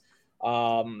guys.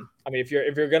 I mean, if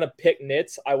you're gonna pick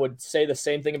nits, I would say the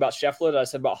same thing about Scheffler that I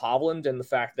said about Hovland, and the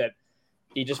fact that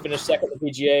he just finished second at the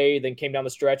PGA, then came down the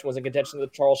stretch, was in contention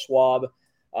with Charles Schwab.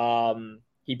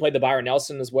 He played the Byron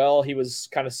Nelson as well. He was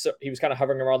kind of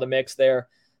hovering around the mix there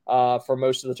for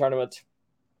most of the tournament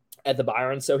at the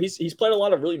Byron. So he's played a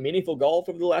lot of really meaningful golf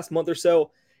over the last month or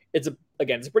so. It's a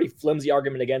pretty flimsy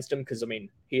argument against him because, I mean,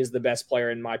 he is the best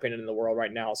player, in my opinion, in the world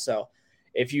right now. So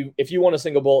if you want a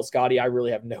single bullet Scotty, I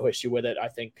really have no issue with it. I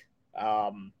think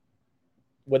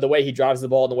with the way he drives the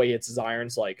ball and the way he hits his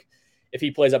irons, like if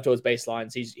he plays up to his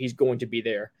baselines, he's going to be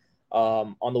there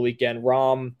on the weekend.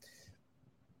 Rahm,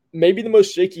 maybe the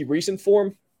most shaky recent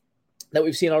form that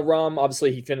we've seen on Rahm.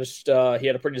 Obviously, he finished. He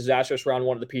had a pretty disastrous round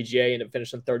one of the PGA and it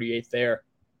finished in 38th there.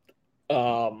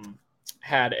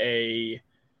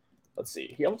 Let's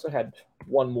see. He also had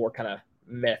one more kind of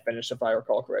meh finish, if I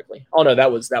recall correctly. Oh no,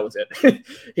 that was it.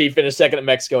 He finished second at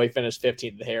Mexico. He finished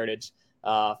 15th at the Heritage.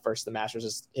 First the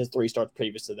Masters. His 3 starts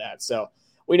previous to that. So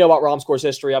we know about Rahm's course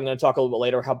history. I'm going to talk a little bit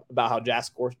later about how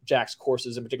Jack's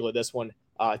courses, in particular this one,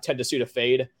 tend to suit a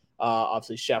fade.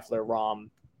 Obviously, Scheffler, Rahm,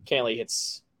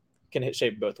 Cantley can hit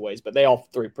shape both ways, but they all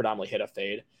 3 predominantly hit a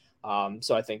fade.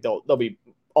 So I think they'll be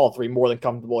all 3 more than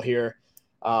comfortable here.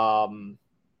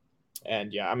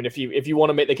 And yeah, I mean, if you want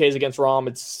to make the case against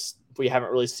Rahm, we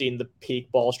haven't really seen the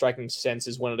peak ball striking since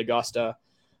his win at Augusta.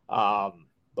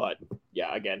 But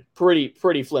yeah, again, pretty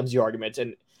flimsy argument.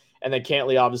 And then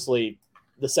Cantley, obviously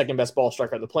the second best ball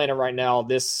striker on the planet right now.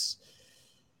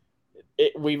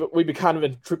 We've been kind of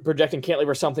been projecting Cantley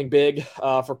for something big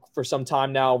for some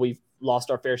time now. We've lost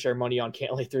our fair share of money on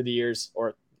Cantley through the years,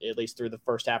 or at least through the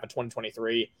first half of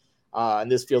 2023.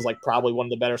 And this feels like probably one of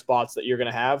the better spots that you're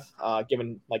going to have,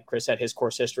 given, like Chris said, his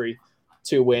course history,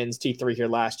 2 wins, T3 here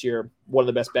last year, one of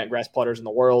the best bent grass putters in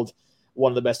the world,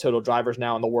 one of the best total drivers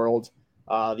now in the world.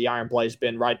 The iron play has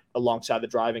been right alongside the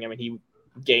driving. I mean, he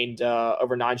gained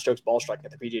over 9 strokes ball striking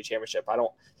at the PGA Championship. I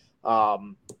don't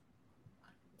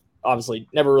obviously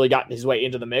never really gotten his way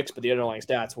into the mix, but the underlying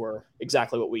stats were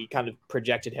exactly what we kind of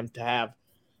projected him to have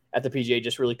at the PGA.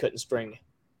 Just really couldn't string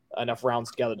enough rounds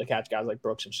together to catch guys like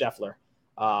Brooks and Scheffler.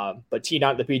 But T9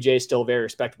 at the PGA is still a very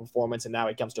respectable performance, and now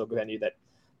he comes to a venue that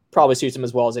probably suits him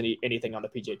as well as anything on the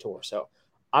PGA Tour. So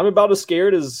I'm about as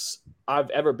scared as I've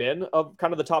ever been of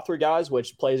kind of the top 3 guys,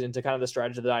 which plays into kind of the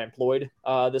strategy that I employed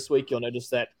this week. You'll notice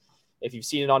that if you've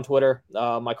seen it on Twitter,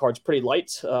 my card's pretty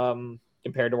light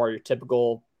compared to our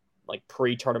typical like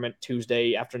pre-tournament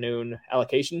Tuesday afternoon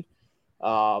allocation.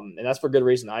 And that's for good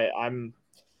reason. I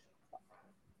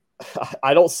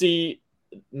don't see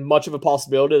much of a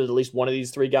possibility that at least one of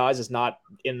these 3 guys is not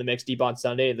in the mix deep on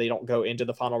Sunday and they don't go into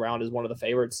the final round as one of the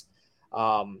favorites.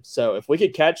 So if we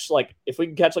could catch like a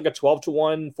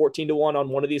 12-1, 14-1 on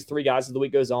one of these 3 guys as the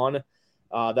week goes on,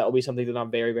 that will be something that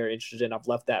I'm very, very interested in. I've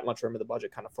left that much room in the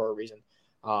budget kind of for a reason.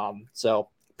 So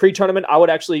pre-tournament, I would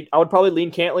probably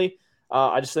lean Cantley.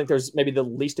 I just think there's maybe the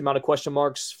least amount of question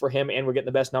marks for him, and we're getting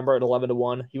the best number at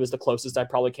 11-1. He was the closest I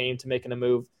probably came to making a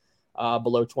move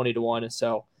below 20-1.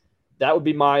 So that would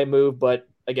be my move. But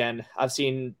again, I've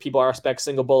seen people respect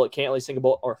single bullet Cantley, single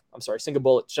bullet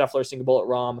Scheffler, single bullet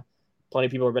Rahm. Plenty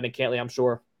of people are betting Cantley, I'm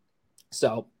sure.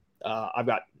 So I've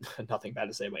got nothing bad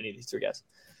to say about any of these 3 guys.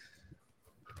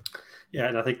 Yeah,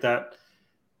 and I think that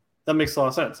makes a lot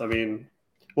of sense. I mean,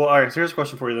 well, all right, so here's a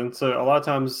question for you then. So a lot of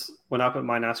times when I put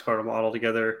my NASCAR model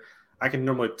together, I can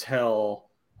normally tell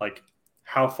like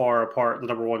how far apart the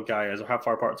number 1 guy is or how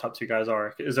far apart the top 2 guys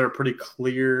are. Is there a pretty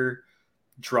clear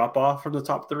drop off from the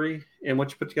top 3 in what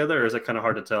you put together, or is it kind of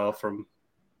hard to tell from?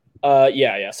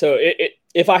 Yeah. So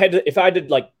if I had to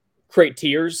like create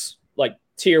tiers, like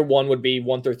tier 1 would be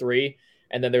 1 through 3,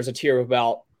 and then there's a tier of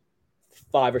about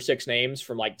 5 or 6 names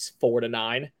from like 4 to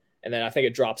 9, and then I think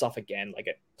it drops off again like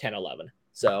at 10, 11.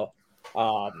 So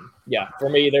for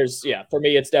me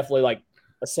it's definitely like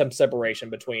some separation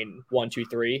between 1, 2,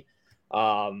 3,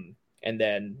 and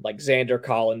then like Xander,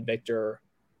 Colin, Victor,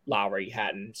 Lowry,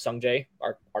 Hatton, Sungjae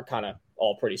are kind of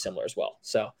all pretty similar as well.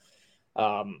 So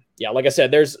like I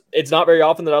said, it's not very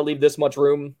often that I leave this much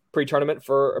room pre-tournament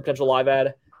for a potential live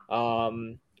ad.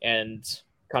 And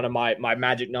kind of my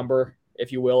magic number,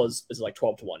 if you will, is like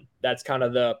 12-1. That's kind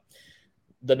of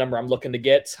the number I'm looking to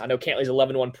get. I know Cantley's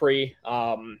 11-1 pre,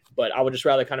 but I would just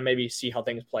rather kind of maybe see how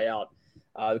things play out.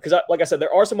 Because like I said,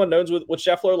 there are some unknowns with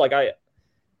Scheffler. Like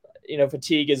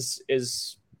fatigue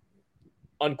is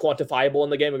unquantifiable in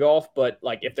the game of golf, but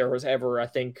like if there was ever, I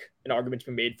think, an argument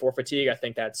to be made for fatigue, I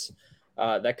think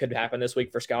that could happen this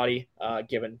week for Scotty,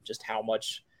 given just how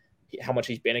much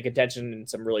he's been in contention in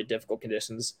some really difficult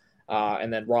conditions.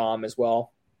 And then Rahm as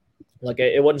well. Like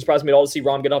it wouldn't surprise me at all to see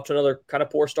Rahm get off to another kind of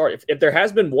poor start. If there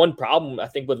has been one problem, I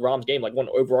think, with Rahm's game, like one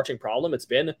overarching problem, it's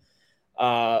been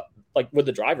like with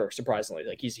the driver, surprisingly.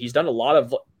 Like he's done a lot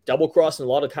of double cross and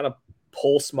a lot of kind of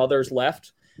pull smothers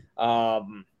left.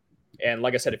 And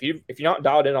like I said, if you're not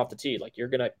dialed in off the tee, like you're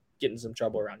gonna get in some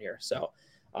trouble around here. So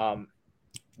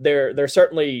they're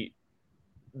certainly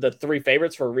the three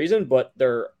favorites for a reason, but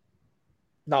they're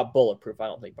not bulletproof, I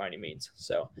don't think, by any means.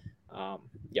 So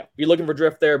you're looking for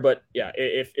drift there, but yeah,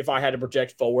 if I had to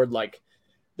project forward like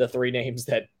the three names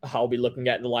that I'll be looking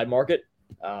at in the live market,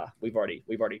 we've already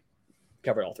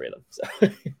covered all three of them. So.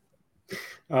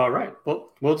 All right.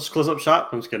 Well, we'll just close up shop.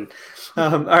 I'm just kidding.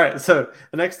 All right. So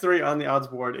the next three on the odds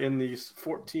board in the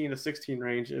 14 to 16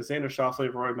 range is Xander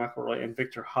Schauffele, Rory McIlroy, and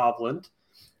Victor Hovland.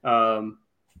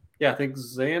 I think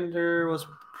Xander was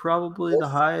probably the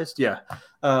highest.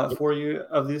 For you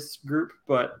of this group,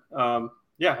 but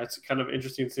it's kind of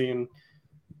interesting seeing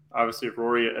obviously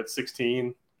Rory at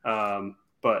 16,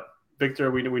 but Victor,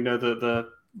 we know the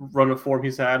run of form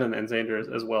he's had, and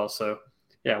Xander as well. So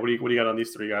what do you got on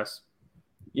these three guys?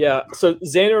 Yeah, so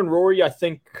Xander and Rory, I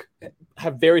think,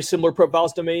 have very similar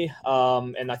profiles to me,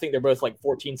 and I think they're both like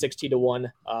 14, 16 to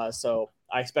 1. So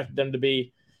I expected them to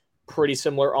be pretty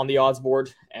similar on the odds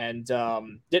board, and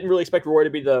didn't really expect Rory to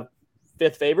be the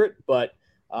fifth favorite, but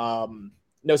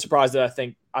no surprise that I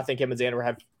think him and Xander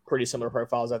have pretty similar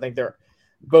profiles. I think they're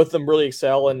both of them really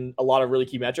excel in a lot of really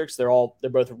key metrics. They're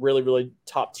both really, really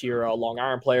top tier long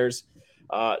iron players.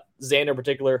 Xander in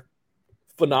particular,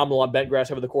 phenomenal on bent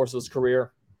grass over the course of his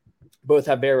career. Both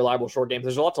have very reliable short games.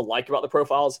 There's a lot to like about the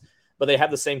profiles, but they have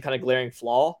the same kind of glaring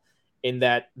flaw in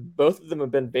that both of them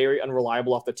have been very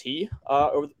unreliable off the tee,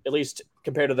 at least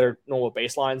compared to their normal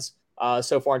baselines.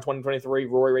 So far in 2023,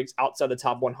 Rory ranks outside the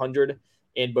top 100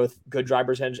 in both good drive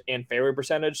percentage and fairway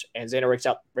percentage, and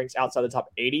Xander ranks outside the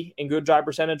top 80 in good drive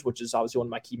percentage, which is obviously one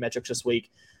of my key metrics this week.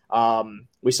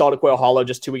 We saw it at Quail Hollow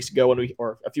just 2 weeks ago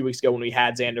a few weeks ago when we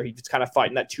had Xander. He was kind of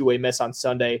fighting that two-way miss on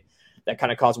Sunday that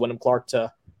kind of caused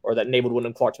that enabled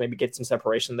Wyndham Clark to maybe get some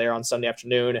separation there on Sunday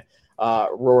afternoon.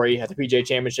 Rory at the PGA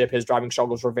Championship, his driving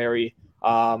struggles were very,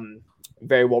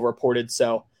 very well reported.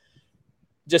 So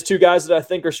just two guys that I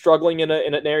think are struggling in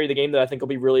an area of the game that I think will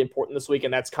be really important this week,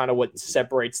 and that's kind of what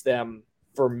separates them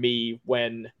for me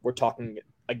when we're talking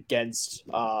against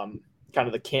kind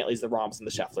of the Cantleys, the Rahms, and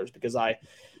the Schefflers, because I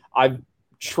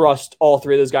trust all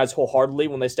three of those guys wholeheartedly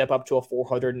when they step up to a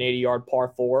 480-yard par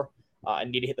 4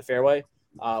 and need to hit the fairway,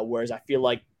 whereas I feel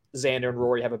like Xander and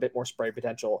Rory have a bit more spray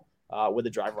potential with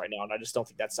the drive right now, and I just don't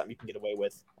think that's something you can get away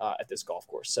with at this golf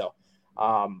course. So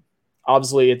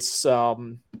obviously it's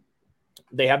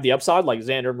they have the upside, like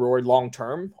Xander and Rory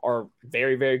long-term are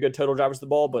very, very good total drivers of the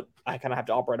ball, but I kind of have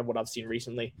to operate on what I've seen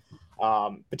recently,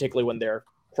 particularly when they're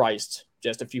priced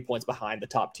just a few points behind the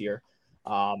top tier.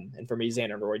 And for me,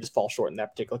 Xander and Rory just fall short in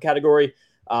that particular category.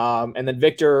 And then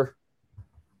Victor,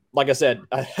 like I said,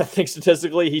 I think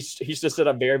statistically he's just set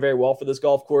up very, very well for this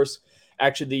golf course.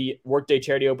 Actually, the Workday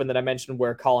Charity Open that I mentioned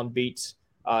where Colin beat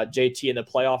JT in the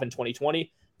playoff in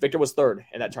 2020, Victor was third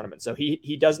in that tournament. So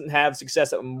he doesn't have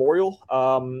success at Memorial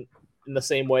in the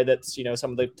same way that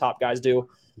some of the top guys do.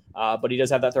 But he does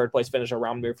have that third place finish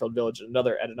around Muirfield Village at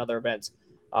another event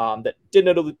that did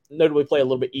notably play a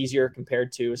little bit easier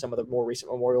compared to some of the more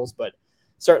recent Memorials. But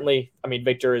certainly, I mean,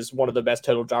 Victor is one of the best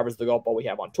total drivers of the golf ball we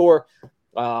have on tour.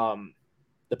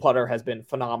 The putter has been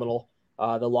phenomenal.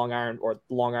 The long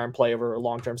iron play over a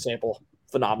long-term sample,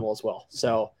 phenomenal as well.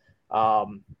 So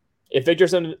if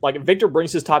Victor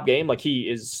brings his top game, like he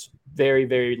is very,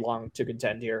 very long to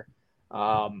contend here.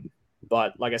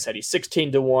 But like I said, he's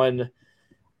 16 to 1.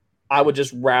 I would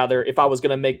just rather, if I was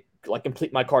going to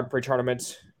complete my card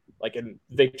pre-tournament, like in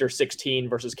Victor 16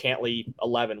 versus Cantley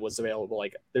 11 was available.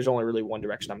 Like there's only really one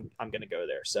direction I'm going to go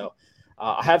there. So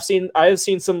I have seen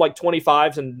some like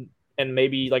 25s and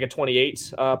maybe like a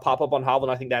 28 pop up on Hovland.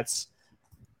 I think that's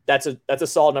a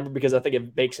solid number because I think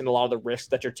it bakes in a lot of the risks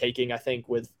that you're taking. I think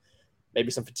with maybe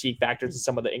some fatigue factors and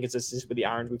some of the inconsistencies with the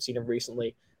irons we've seen him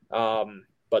recently.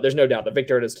 But there's no doubt that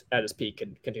Victor at his peak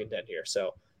can contend here.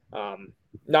 So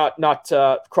not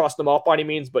cross them off by any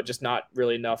means, but just not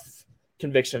really enough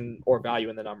conviction or value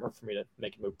in the number for me to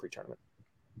make a move pre-tournament.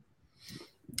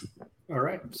 All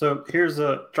right. So here's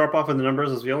a drop off in the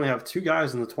numbers as we only have 2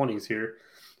 guys in the 20s here.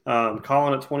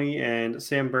 Colin at 20 and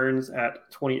Sam Burns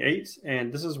at 28.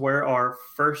 And this is where our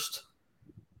first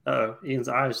Ian's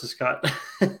eyes just got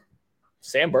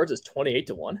Sam Burns is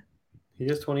 28-1. He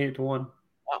is 28-1. Wow.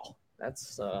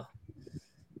 That's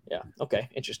yeah. Okay.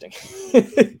 Interesting.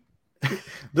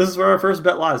 This is where our first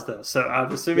bet lies, though. So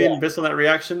I'm assuming based on that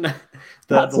reaction,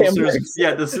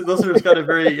 the listeners got a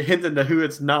very hint into who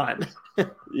it's not.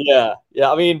 Yeah.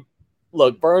 I mean,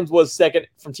 look, Burns was second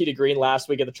from tee to green last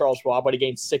week at the Charles Schwab, but he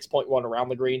gained 6.1 around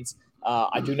the greens.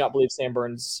 I do not believe Sam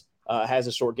Burns has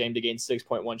a short game to gain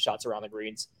 6.1 shots around the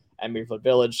greens at Muirfield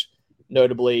Village.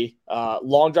 Notably,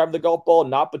 long drive of the golf ball,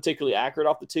 not particularly accurate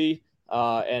off the tee,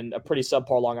 and a pretty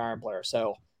subpar long iron player.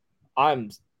 So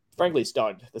I'm frankly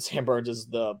stunned that Sam Burns is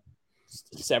the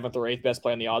 7th or 8th best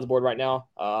player on the odds board right now.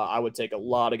 I would take a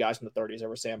lot of guys from the 30s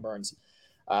over Sam Burns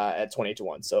at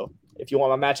 28-1. So if you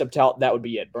want my matchup tout, that would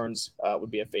be it. Burns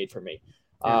would be a fade for me.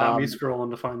 Not me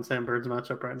scrolling to find Sam Burns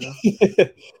matchup right now.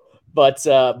 But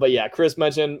yeah, Chris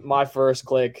mentioned my first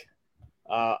click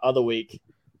of the week.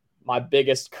 My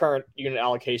biggest current unit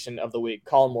allocation of the week,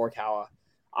 Colin Morikawa.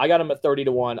 I got him at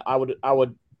 30-1. I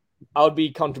would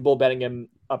be comfortable betting him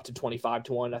up to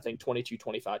 25-1. I think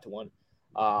 22-25-1.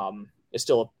 Is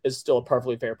still a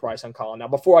perfectly fair price on Colin. Now,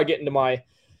 before I get into my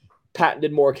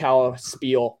patented Morikawa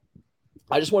spiel,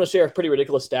 I just want to share a pretty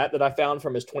ridiculous stat that I found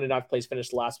from his 29th place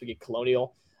finish last week at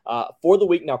Colonial. For the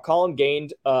week, now Colin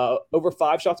gained over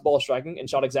 5 shots ball striking and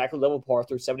shot exactly level par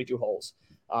through 72 holes.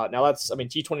 Now that's,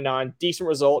 T29, decent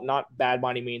result, not bad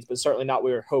by any means, but certainly not what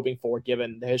we were hoping for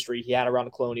given the history he had around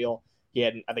the Colonial. He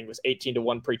had, I think it was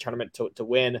 18-1 pre-tournament to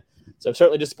win. So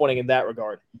certainly disappointing in that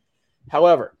regard.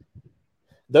 However,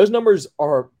 those numbers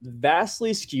are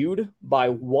vastly skewed by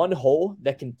one hole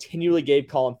that continually gave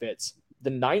Colin fits. The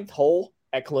 9th hole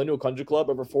at Colonial Country Club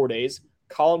over 4 days,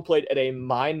 Colin played at a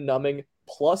mind-numbing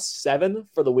 +7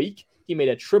 for the week. He made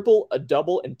a triple, a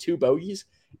double, and 2 bogeys,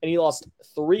 and he lost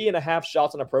 3.5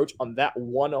 shots on approach on that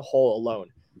one hole alone.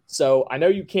 So I know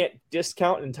you can't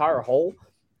discount an entire hole,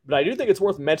 but I do think it's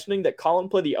worth mentioning that Colin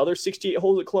played the other 68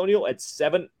 holes at Colonial at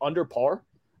 7 under par,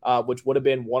 which would have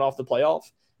been 1 off the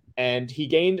playoff. And he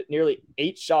gained nearly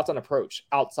 8 shots on approach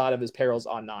outside of his perils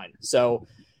on 9. So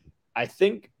I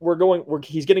think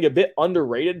he's getting a bit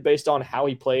underrated based on how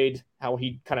he played, how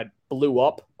he kind of blew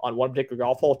up on one particular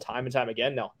golf hole time and time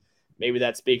again. Now, maybe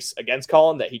that speaks against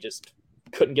Colin that he just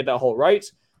couldn't get that hole right.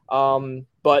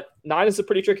 But 9 is a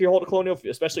pretty tricky hole to Colonial,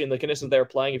 especially in the conditions they were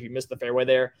playing. If you miss the fairway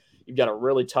there, you've got a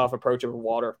really tough approach over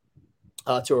water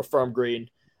to a firm green.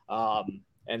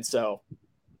 And so,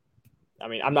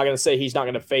 I'm not going to say he's not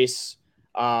going to face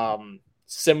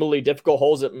similarly difficult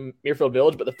holes at Muirfield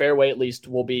Village, but the fairway at least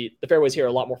the fairways here are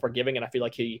a lot more forgiving, and I feel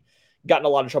like he got in a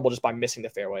lot of trouble just by missing the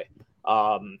fairway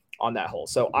on that hole.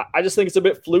 So I just think it's a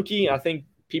bit fluky, and I think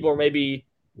people are maybe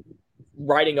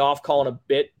writing off Colin a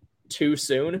bit too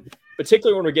soon,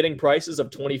 particularly when we're getting prices of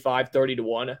 25,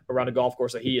 30-1 around a golf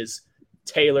course that he is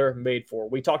tailor-made for.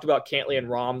 We talked about Cantlay and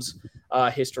Rahm's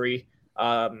history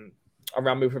around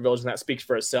Muirfield Village, and that speaks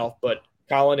for itself, but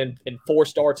Colin in 4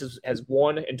 starts has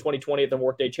won in 2020 at the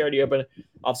Workday Charity Open.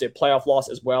 Obviously, a playoff loss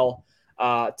as well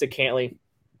to Cantlay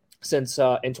since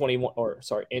in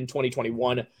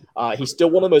 2021. He's still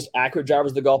one of the most accurate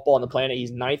drivers of the golf ball on the planet.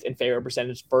 He's 9th in fairway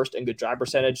percentage, 1st in good drive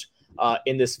percentage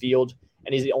in this field,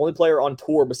 and he's the only player on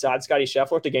tour besides Scotty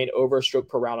Scheffler to gain over a stroke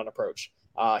per round on approach.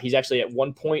 He's actually at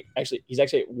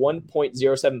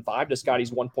 1.075 to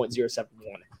Scotty's 1.071.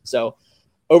 So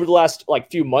over the last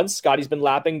few months, Scotty's been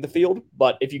lapping the field,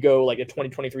 but if you go the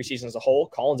 2023 season as a whole,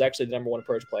 Colin's actually the number 1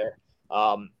 approach player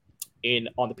on the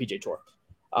PGA Tour.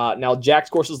 Now, Jack's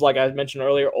courses, like I mentioned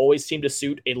earlier, always seem to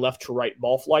suit a left to right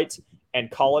ball flight, and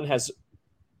Colin has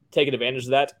taken advantage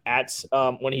of that at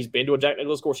when he's been to a Jack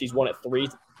Nicklaus course. He's won at three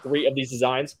of these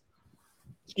designs.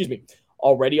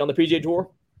 Already on the PGA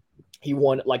Tour. He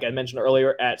won, like I mentioned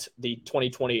earlier, at the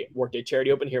 2020 Workday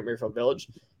Charity Open here at Muirfield Village.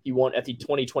 He won at the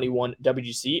 2021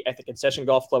 WGC at the Concession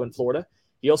Golf Club in Florida.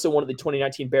 He also won at the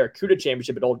 2019 Barracuda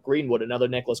Championship at Old Greenwood, another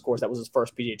Nicklaus course. That was his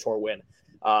first PGA Tour win.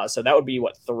 So that would be,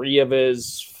 3 of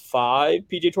his 5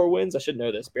 PGA Tour wins? I should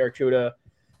know this. Barracuda,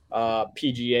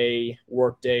 PGA,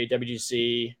 Workday,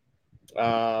 WGC,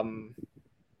 and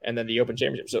then the Open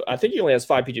Championship. So I think he only has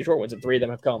 5 PGA Tour wins, and 3 of them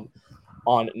have come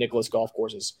on Nicklaus golf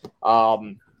courses.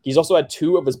 He's also had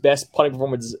 2 of his best putting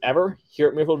performances ever here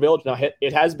at Muirfield Village. Now,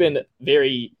 it has been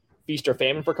very feast or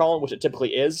famine for Colin, which it typically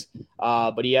is,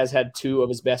 but he has had 2 of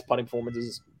his best putting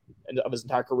performances of his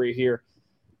entire career here.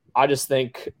 I just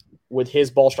think with his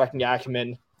ball striking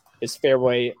acumen, his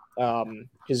fairway,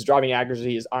 his driving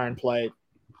accuracy, his iron play,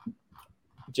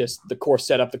 just the course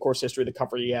setup, the course history, the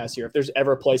comfort he has here. If there's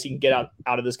ever a place he can get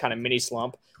out of this kind of mini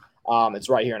slump, it's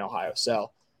right here in Ohio.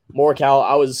 So Morikawa,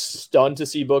 I was stunned to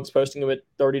see books posting him at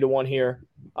 30-1 here.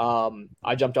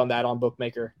 I jumped on that on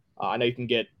Bookmaker. I know you can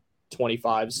get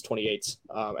 25s, 28s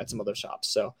at some other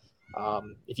shops. So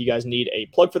if you guys need a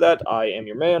plug for that, I am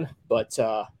your man. But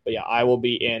yeah, I will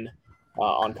be in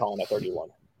on Colin at 31.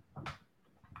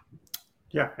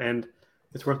 Yeah, and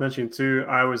it's worth mentioning too.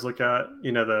 I always look at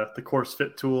the course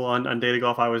fit tool on Data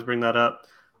Golf. I always bring that up.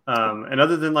 And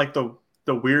other than like the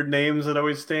weird names that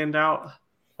always stand out,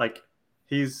 like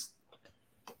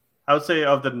I would say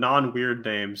of the non-weird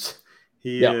names,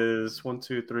 he is 1,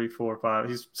 2, 3, 4, 5.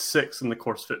 He's 6 in the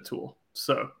course fit tool.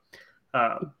 So,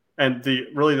 and the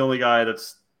only guy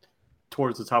that's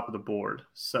towards the top of the board.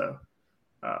 So,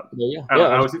 I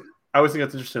always think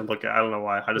that's interesting to look at. I don't know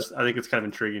why. I think it's kind of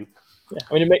intriguing. Yeah,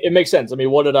 I mean, it makes sense. I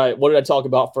mean, what did I talk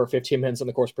about for 15 minutes on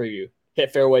the course preview?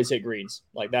 Hit fairways, hit greens.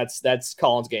 Like that's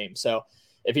Colin's game. So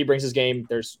if he brings his game,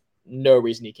 there's no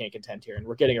reason he can't contend here. And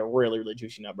we're getting a really, really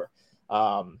juicy number.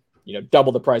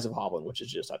 Double the price of Hovland, which is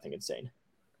just, I think, insane.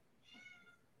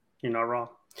 You're not wrong.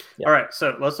 Yeah. All right,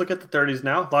 so let's look at the 30s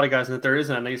now. A lot of guys in the 30s,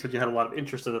 and I know you said you had a lot of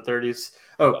interest in the 30s.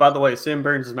 Oh, by the way, Sam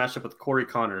Burns is matched up with Corey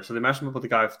Connors. So they matched him up with a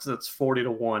guy that's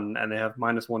 40-1, and they have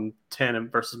 -110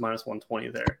 versus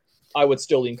 -120 there. I would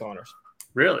still lean Connors.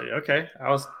 Really? Okay.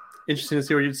 I was interested to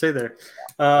see what you'd say there.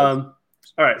 All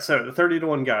right, so the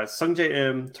 30-1 guys: Sungjae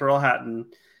Im, Terrell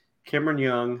Hatton, Cameron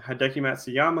Young, Hideki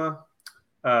Matsuyama,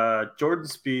 Jordan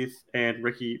Spieth, and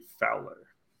Ricky Fowler.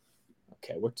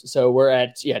 Okay, so we're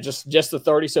at just the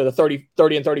 30. So the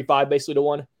 30 and 35 basically to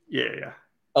 1. Yeah.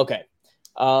 Okay.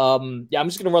 I'm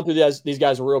just gonna run through these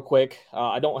guys real quick.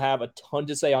 I don't have a ton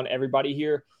to say on everybody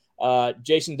here.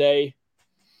 Jason Day,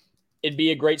 it'd be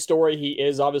a great story. He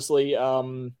is obviously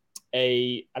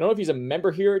I don't know if he's a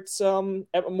member here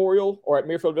at Memorial or at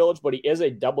Muirfield Village, but he is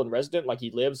a Dublin resident. Like he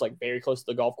lives like very close to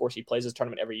the golf course. He plays this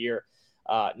tournament every year.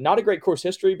 Not a great course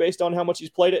history based on how much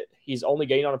he's played it. He's only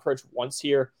gained on approach once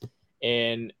here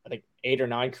in I think 8 or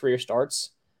 9 career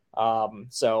starts.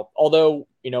 So although,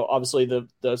 obviously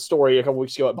the story a couple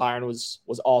weeks ago at Byron was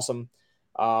awesome.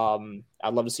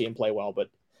 I'd love to see him play well, but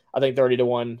I think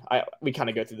 30-1, we kind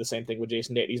of go through the same thing with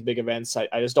Jason Day at these big events. I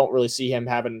just don't really see him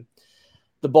having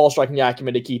the ball striking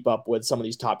acumen to keep up with some of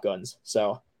these top guns.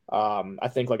 So I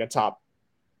think like a top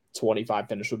 25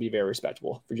 finish would be very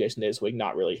respectable for Jason Day this week.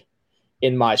 Not really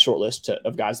in my short list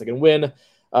of guys that can win.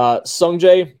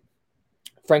 Sungjae,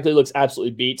 frankly, looks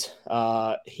absolutely beat.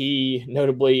 He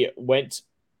notably went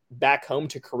back home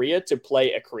to Korea to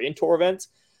play a Korean Tour event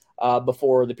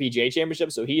before the PGA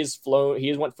Championship. So he has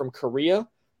went from Korea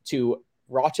to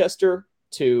Rochester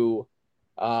to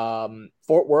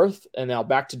Fort Worth and now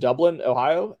back to Dublin,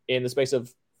 Ohio in the space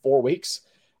of 4 weeks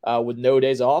with no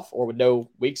days off or with no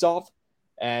weeks off.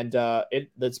 And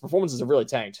its performances have really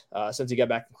tanked since he got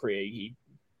back from Korea. He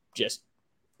just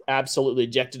absolutely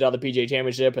ejected out of the PGA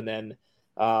Championship and then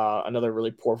another really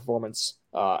poor performance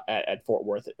at Fort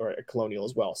Worth or at Colonial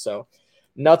as well. So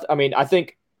nothing. I mean, I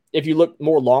think if you look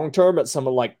more long term at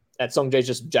someone like at Sungjae's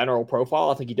just general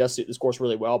profile, I think he does suit this course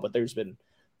really well. But there's been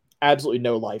absolutely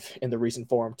no life in the recent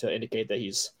form to indicate that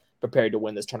he's prepared to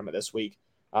win this tournament this week.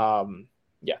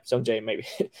 Sungjae, maybe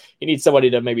he needs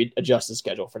somebody to maybe adjust his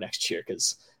schedule for next year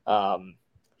because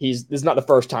this is not the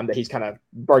first time that he's kind of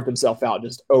burnt himself out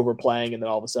just overplaying, and then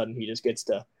all of a sudden he just gets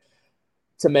to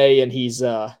May and he's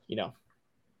all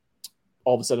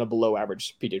of a sudden a below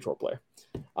average PGA Tour player.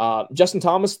 Justin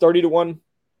Thomas, 30-1.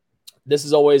 This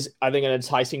is always, I think, an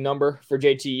enticing number for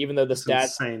JT, even though the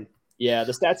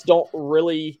stats don't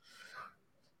really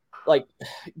like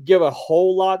give a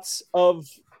whole lot of,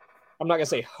 I'm not gonna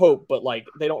say hope, but like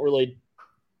they don't really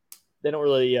he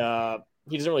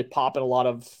doesn't really pop in a lot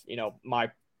of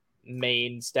my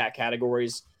main stat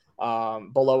categories.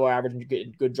 Below average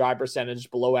good drive percentage,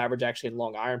 below average actually in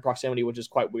long iron proximity, which is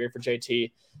quite weird for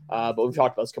JT. But we've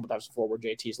talked about this a couple times before, where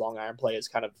JT's long iron play is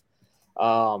kind of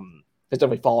has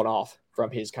definitely fallen off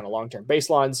from his kind of long term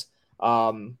baselines.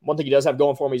 One thing he does have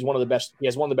going for him, he has one of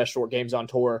the best short games on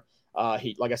tour.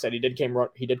 Like I said, he did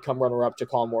come runner up to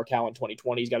Colin Morikawa in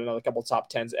 2020. He's got another couple top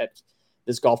tens at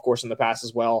this golf course in the past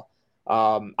as well.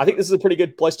 I think this is a pretty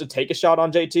good place to take a shot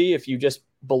on JT if you just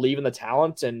believe in the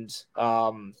talent and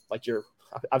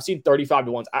I've seen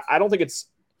 35-1s. I don't think it's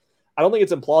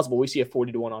implausible we see a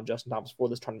 40-1 on Justin Thomas before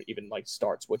this tournament even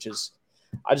starts, which is,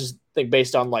 I just think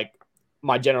based on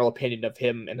my general opinion of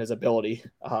him and his ability.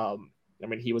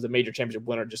 He was a major championship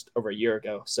winner just over a year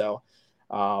ago. So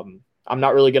I'm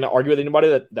not really going to argue with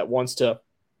anybody that wants to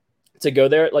go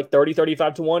there at 30,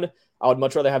 35-1. I would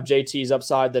much rather have JT's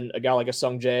upside than a guy like a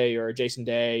Sung Jae or a Jason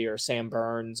Day or Sam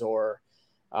Burns or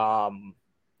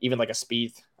even like a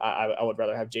Spieth. I would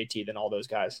rather have JT than all those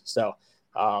guys. So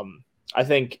I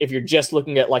think if you're just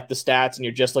looking at like the stats and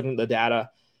you're just looking at the data,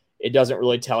 it doesn't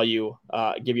really tell you,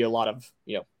 give you a lot of,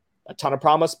 a ton of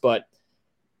promise, but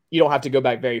you don't have to go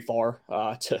back very far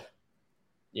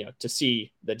to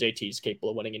see that JT is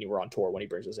capable of winning anywhere on tour when he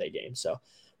brings his A game. So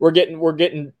we're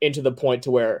getting into the point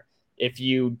to where if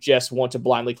you just want to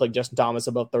blindly click Justin Thomas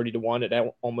above 30-1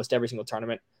 at almost every single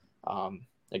tournament,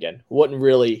 again, wouldn't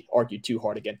really argue too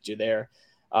hard against you there.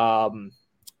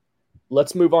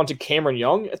 Let's move on to Cameron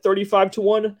Young at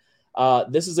 35-1.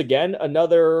 This is, again,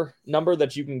 another number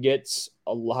that you can get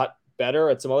a lot better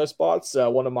at some other spots.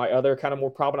 One of my other kind of more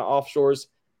prominent offshores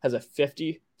has a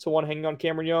 50-1 hanging on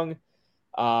Cameron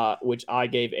Young, which I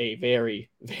gave a very,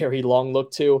 very long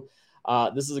look to.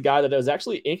 This is a guy that was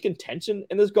actually in contention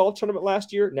in this golf tournament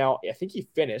last year. Now, I think he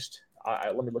finished.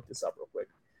 Let me look this up real quick.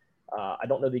 I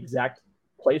don't know the exact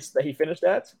place that he finished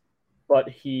at, but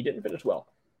he didn't finish well.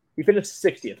 He finished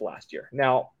 60th last year.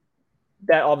 Now,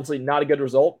 that obviously not a good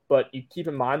result, but you keep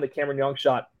in mind that Cameron Young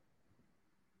shot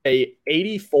a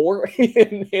 84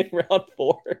 in round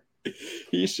 4.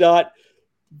 He shot,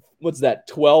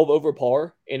 12 over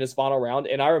par in his final round.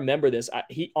 And I remember this.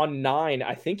 He on 9,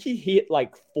 I think he hit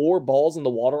like 4 balls in the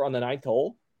water on the 9th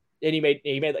hole, and he made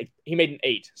an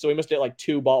 8. So he must hit like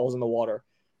 2 balls in the water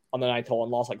on the 9th hole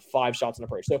and lost like 5 shots in the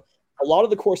approach. So a lot of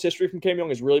the course history from Cam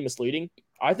Young is really misleading.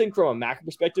 I think from a macro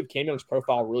perspective, Cam Young's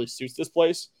profile really suits this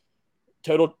place.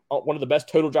 One of the best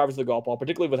total drivers of the golf ball,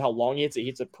 particularly with how long he hits it. He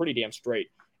hits it pretty damn straight.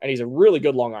 And he's a really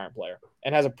good long iron player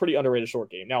and has a pretty underrated short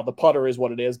game. Now, the putter is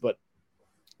what it is, but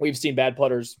we've seen bad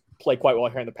putters play quite well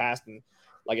here in the past. And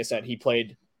like I said, he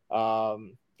played,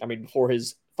 before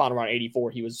his final round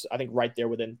 84, he was, I think, right there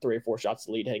within 3 or 4 shots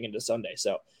to lead heading into Sunday.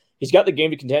 So he's got the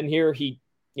game to contend here. He,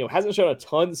 hasn't shown a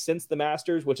ton since the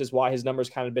Masters, which is why his numbers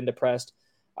kind of been depressed.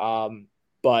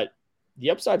 But the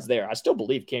upside's there. I still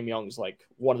believe Cam Young's like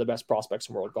one of the best prospects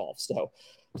in world golf. So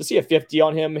to see a 50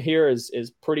 on him here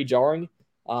is pretty jarring.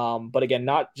 But again,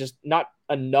 not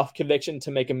enough conviction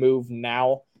to make a move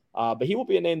now. But he will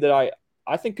be a name that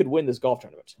I think could win this golf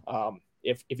tournament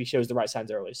if he shows the right signs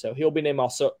early. So he'll be a name I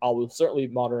will certainly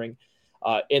be monitoring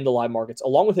in the live markets,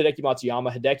 along with Hideki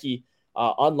Matsuyama. Hideki,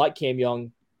 unlike Cam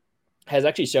Young, has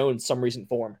actually shown some recent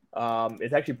form.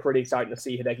 It's actually pretty exciting to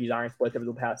see Hideki's iron split over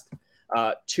the past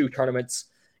 2 tournaments.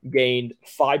 Gained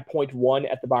 5.1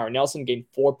 at the Byron Nelson, gained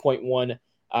 4.1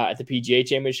 at the PGA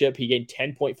Championship. He gained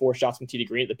 10.4 shots from tee to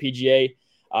green at the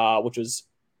PGA, which was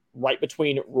right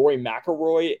between Rory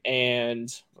McIlroy and,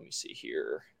 let me see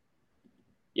here.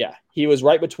 Yeah, he was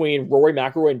right between Rory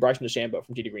McIlroy and Bryson DeChambeau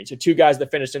from tee to green. So 2 guys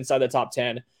that finished inside the top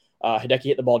 10. Hideki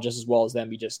hit the ball just as well as them.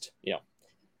 He just,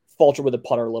 faltered with a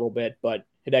putter a little bit, but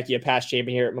Hideki, a past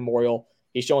champion here at Memorial.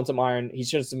 He's showing some iron. He's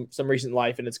shown some recent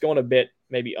life, and it's going a bit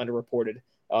maybe underreported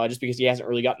just because he hasn't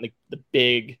really gotten the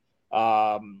big,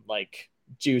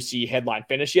 juicy headline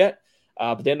finish yet.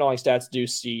 But the underlying stats do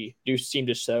seem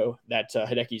to show that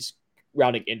Hideki's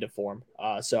rounding into form.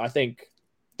 So I think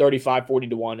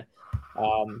 35-40-1,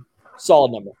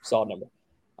 solid number.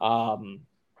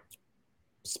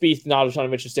 Spieth, not a ton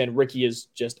of interest in. Ricky is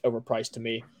just overpriced to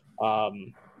me.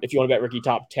 If you want to bet Ricky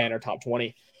top 10 or top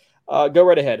 20, go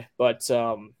right ahead. But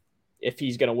if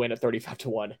he's going to win at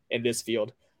 35-1 in this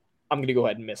field, I'm going to go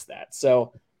ahead and miss that.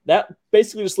 So that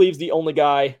basically just leaves the only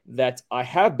guy that I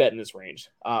have bet in this range,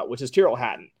 which is Tyrrell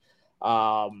Hatton.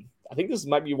 I think this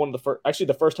might be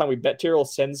the first time we bet Tyrrell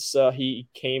since he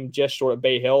came just short of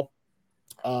Bay Hill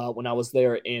when I was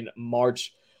there in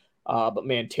March. But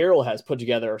man, Tyrrell has put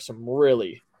together some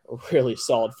really, really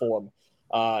solid form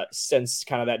since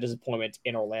kind of that disappointment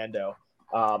in Orlando.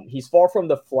 He's far from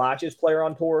the flashiest player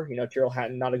on tour. Tyrrell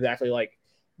Hatton, not exactly like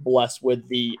blessed with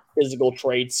the physical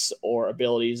traits or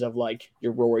abilities of like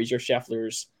your Rorys, your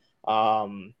Schefflers,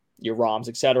 your Rahms,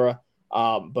 etc.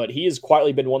 But he has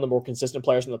quietly been one of the more consistent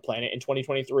players on the planet in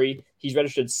 2023. He's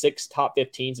registered 6 top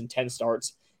 15s in 10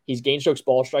 starts. He's gained strokes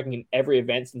ball striking in every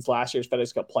event since last year's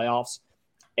FedEx Cup playoffs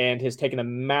and has taken a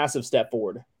massive step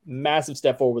forward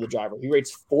with the driver. He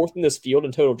rates 4th in this field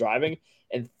in total driving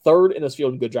and 3rd in this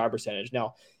field in good drive percentage.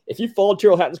 Now, if you followed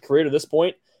Tyrrell Hatton's career to this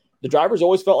point, the driver's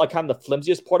always felt like kind of the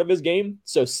flimsiest part of his game.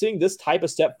 So seeing this type of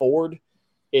step forward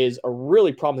is a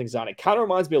really promising sign. It kind of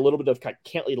reminds me a little bit of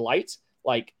Cantley Light.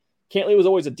 Like Cantley was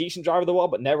always a decent driver of the ball,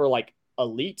 but never like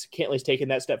elite. Cantley's taken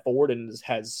that step forward and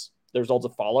has the results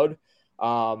have followed.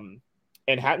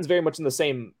 And Hatton's very much in the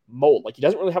same mold. Like he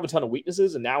doesn't really have a ton of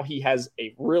weaknesses, and now he has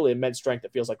a really immense strength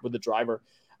that feels like with the driver.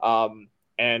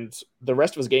 And the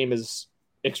rest of his game is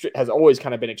has always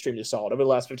kind of been extremely solid. Over the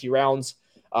last 50 rounds,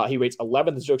 he rates 11th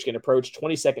in strokes gained approach,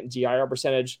 22nd GIR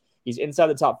percentage. He's inside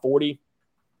the top 40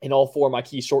 in all 4 of my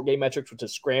key short game metrics, which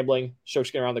is scrambling,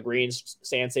 strokes gained around the greens,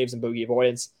 sand saves, and bogey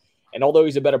avoidance. And although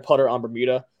he's a better putter on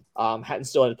Bermuda, Hatton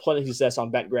still had plenty of success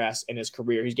on bent grass in his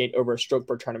career. He's gained over a stroke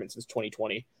per tournament since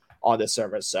 2020 on this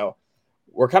surface. So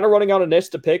we're kind of running out of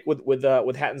niche to pick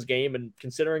with Hatton's game, and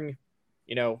considering,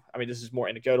 this is more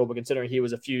anecdotal, but considering he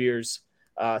was a few years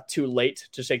too late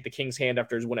to shake the King's hand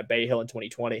after his win at Bay Hill in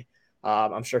 2020,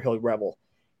 I'm sure he'll revel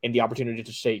in the opportunity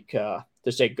to shake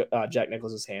Jack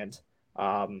Nicklaus's hand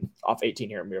off 18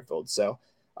 here at Muirfield. So,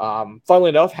 funnily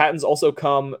enough, Hatton's also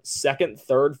come 2nd,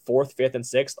 3rd, 4th, 5th, and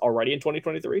 6th already in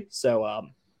 2023.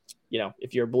 So,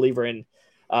 if you're a believer in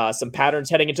some patterns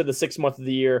heading into the 6th month of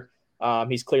the year,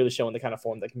 he's clearly showing the kind of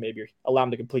form that can maybe allow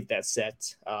him to complete that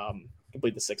set,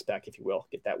 complete the 6-pack, if you will,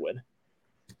 get that win.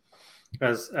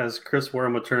 As Chris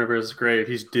Worm would turn over his grave,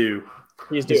 he's due.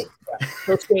 He's due. Yeah.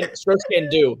 Strokes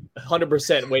gained due.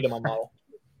 100% weight on my model.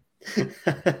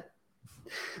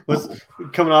 Was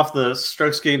coming off the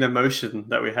strokes gained emotion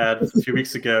that we had a few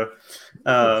weeks ago.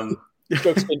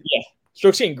 Strokes gained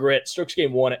grit. Strokes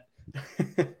gained won it.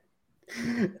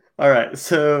 All right.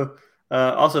 So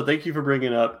also, thank you for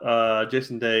bringing up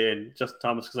Jason Day and Justin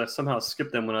Thomas, because I somehow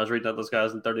skipped them when I was reading out those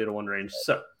guys in 30-1 range.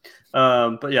 So,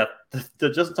 but yeah, the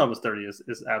Justin Thomas 30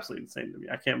 is absolutely insane to me.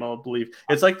 I can't believe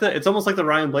it's almost like the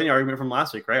Ryan Blaney argument from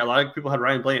last week, right? A lot of people had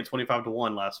Ryan Blaney at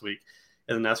 25-1 last week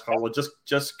in the NASCAR. Well,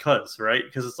 just cause, right?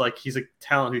 Because it's like he's a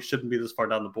talent who shouldn't be this far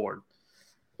down the board.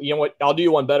 You know what? I'll do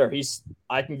you one better.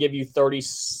 I can give you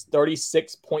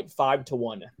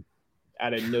 36.5-1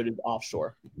 at a noted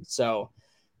offshore. So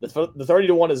the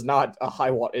 30-1 is not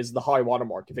is the high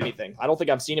watermark, if anything. I don't think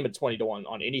I've seen him at 20-1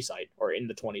 on any site or in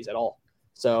the 20s at all.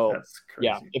 So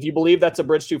yeah, if you believe that's a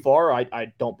bridge too far,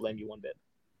 I don't blame you one bit.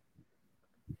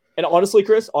 And honestly,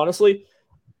 Chris,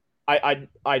 I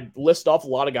list off a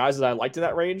lot of guys that I liked in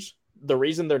that range. The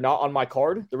reason they're not on my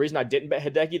card, the reason I didn't bet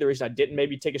Hideki, the reason I didn't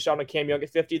maybe take a shot on Cam Young at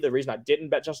 50, the reason I didn't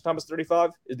bet Justin Thomas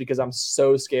 35 is because I'm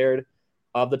so scared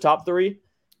of the top 3.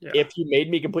 Yeah. If you made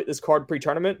me complete this card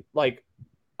pre-tournament, like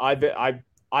I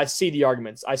see the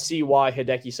arguments. I see why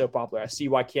Hideki's so popular. I see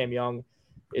why Cam Young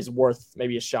is worth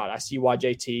maybe a shot. I see why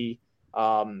JT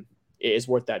is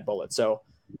worth that bullet. So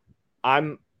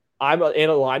I'm in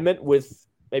alignment with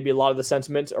maybe a lot of the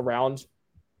sentiment around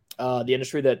the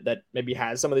industry that maybe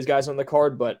has some of these guys on the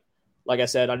card. But like I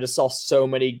said, I just saw so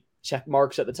many check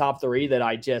marks at the top 3 that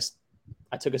I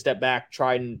took a step back,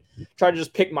 tried to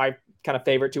just pick my kind of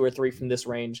favorite 2 or 3 from this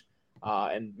range,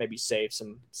 and maybe save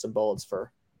some bullets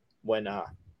for when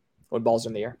balls are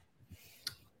in the air.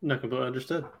 No, completely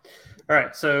understood. All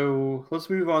right, so let's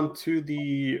move on to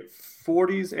the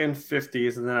 40s and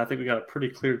 50s, and then I think we got a pretty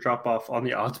clear drop-off on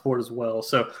the odds board as well.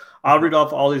 So I'll read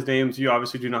off all these names. You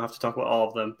obviously do not have to talk about all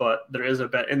of them, but there is a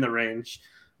bet in the range.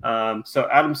 So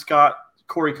Adam Scott,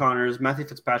 Corey Connors, Matthew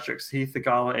Fitzpatrick, Heath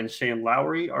Theegala, and Shane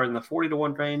Lowry are in the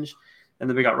 40-1 range. And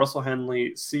then we got Russell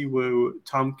Henley, Si Woo,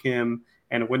 Tom Kim,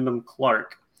 and Wyndham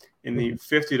Clark in the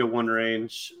 50-1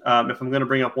 range. If I'm going to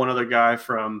bring up one other guy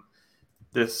from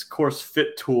this course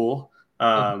fit tool,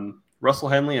 Russell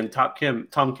Henley and Tom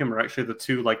Kim are actually the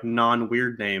 2 like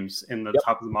non-weird names in the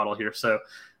top of the model here. So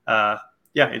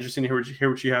interesting to hear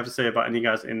what you have to say about any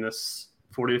guys in this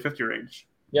 40 to 50 range.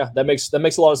 Yeah, that makes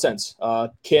a lot of sense.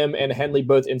 Kim and Henley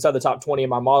both inside the top 20 in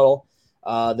my model.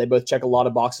 They both check a lot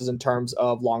of boxes in terms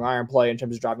of long iron play, in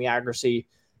terms of driving accuracy,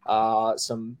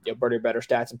 some birdie better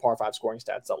stats and par 5 scoring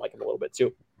stats. I like them a little bit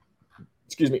too.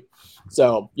 Excuse me.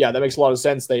 So yeah, that makes a lot of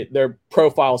sense. Their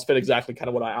profiles fit exactly kind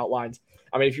of what I outlined.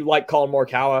 I mean, if you like Colin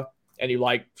Morikawa and you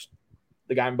like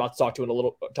the guy I'm about to talk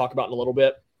about in a little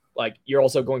bit, like you're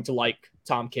also going to like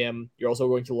Tom Kim. You're also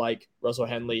going to like Russell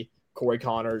Henley, Corey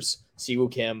Connors, Si Woo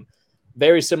Kim.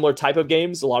 Very similar type of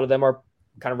games. A lot of them are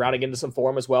kind of rounding into some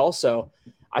form as well. So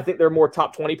I think they're more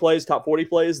top 20 plays, top 40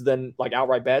 plays than like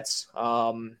outright bets.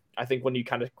 I think when you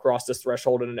kind of cross this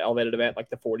threshold in an elevated event, like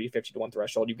the 40, 50-1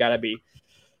 threshold, you've got to be,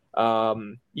 you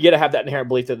got to have that inherent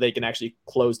belief that they can actually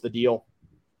close the deal,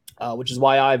 which is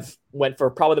why I've went for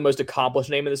probably the most accomplished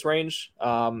name in this range.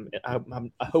 I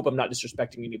hope I'm not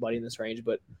disrespecting anybody in this range,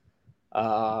 but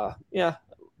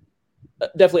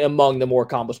definitely among the more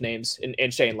accomplished names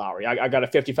in Shane Lowry. I got a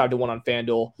 55-1 on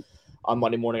FanDuel on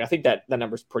Monday morning. I think that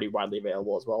number is pretty widely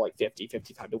available as well. Like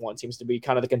 55-1 seems to be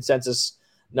kind of the consensus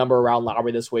number around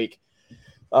Lowry this week.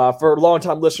 For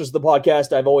longtime listeners of the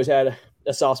podcast, I've always had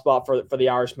a soft spot for the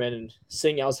Irishman, and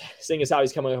seeing as how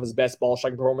he's coming off his best ball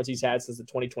striking performance he's had since the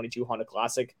 2022 Honda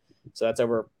Classic. So that's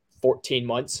over 14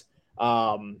 months.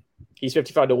 He's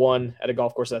 55-1 at a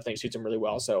golf course that I think suits him really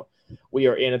well. So we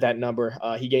are in at that number.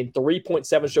 He gained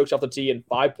 3.7 strokes off the tee and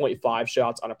 5.5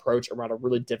 shots on approach around a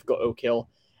really difficult Oak Hill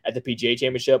at the PGA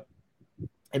Championship.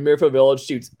 And Muirfield Village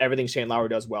suits everything Shane Lowry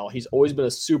does well. He's always been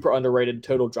a super underrated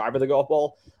total driver of the golf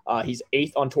ball. He's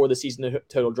 8th on tour this season in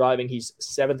total driving. He's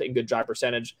 7th in good drive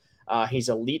percentage. He's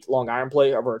elite long iron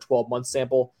play over a 12-month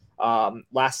sample.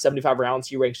 Last 75 rounds,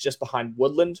 he ranks just behind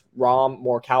Woodland, Rahm,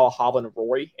 Morikawa, Hovland, and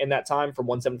Rory in that time from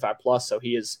 175 plus. So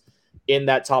he is in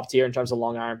that top tier in terms of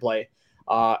long iron play.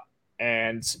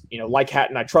 And, like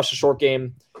Hatton, I trust the short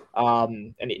game.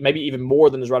 And maybe even more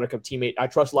than his Ryder Cup teammate, I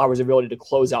trust Lowry's ability to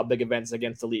close out big events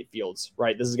against elite fields,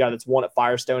 right? This is a guy that's won at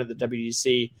Firestone at the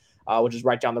WGC, which is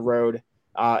right down the road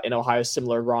in Ohio,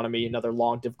 similar agronomy, another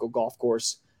long, difficult golf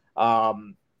course. A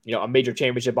major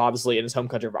championship, obviously, in his home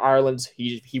country of Ireland.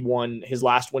 He won, his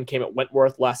last one came at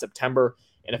Wentworth last September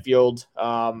in a field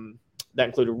that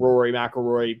included Rory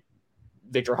McIlroy,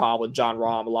 Victor Hovland, John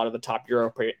Rahm, a lot of the top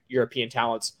European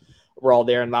talents were all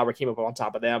there, and Lowry came up on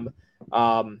top of them.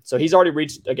 So he's already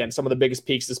reached, again, some of the biggest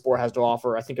peaks the sport has to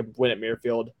offer. I think a win at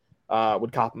Muirfield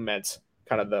would complement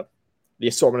kind of the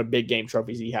assortment of big game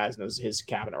trophies he has in his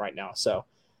cabinet right now. So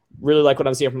really like what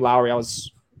I'm seeing from Lowry. I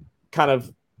was kind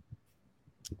of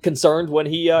concerned when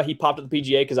he popped at the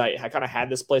PGA because I kind of had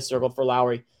this place circled for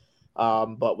Lowry,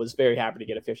 but was very happy to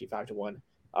get a 55-1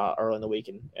 early in the week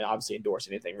and obviously endorse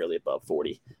anything really above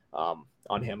 40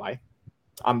 on him.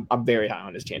 I'm very high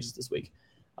on his chances this week.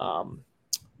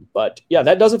 But yeah,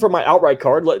 that does it for my outright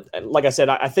card. Like I said,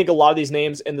 I think a lot of these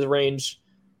names in the range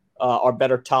are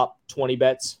better top 20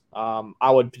 bets.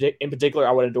 In particular,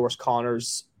 I would endorse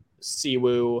Connors,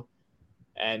 Siwoo,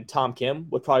 and Tom Kim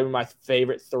would probably be my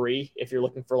favorite 3 if you're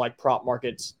looking for like prop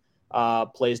markets,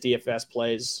 plays, DFS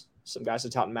plays, some guys to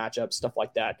tout in matchups, stuff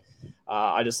like that.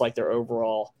 I just like their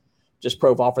overall just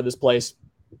profile for this place.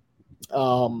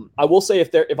 I will say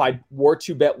if I were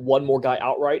to bet one more guy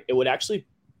outright, it would actually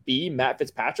be Matt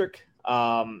Fitzpatrick.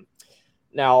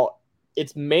 Now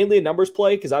it's mainly a numbers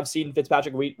play because I've seen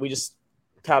Fitzpatrick. We just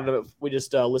counted him. We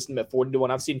just listed him at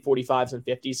 40-1. I've seen 45s and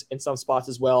 50s in some spots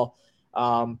as well.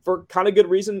 For kind of good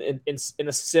reason. In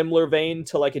a similar vein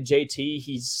to like a JT,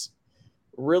 he's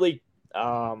really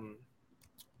cooled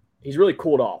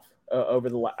off over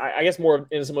the. I guess more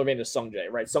in a similar vein to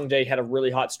Sungjae, right? Sungjae had a really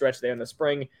hot stretch there in the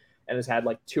spring and has had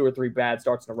like 2 or 3 bad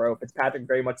starts in a row. Fitzpatrick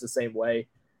very much the same way,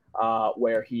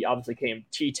 where he obviously came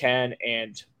T10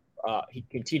 and he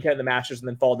came T10 in the Masters and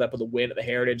then followed that with a win at the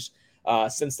Heritage.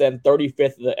 Since then,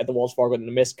 35th at the Wells Fargo and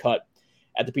a missed cut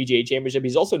at the PGA Championship.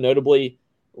 He's also notably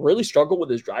really struggled with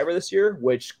his driver this year,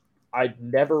 which I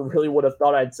never really would have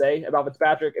thought I'd say about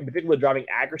Fitzpatrick, in particular driving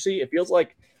accuracy. It feels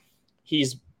like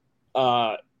he's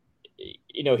kind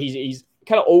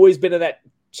of always been in that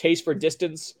chase for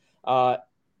distance, kind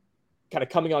of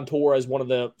coming on tour as one of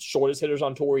the shortest hitters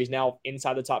on tour. He's now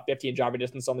inside the top 50 in driving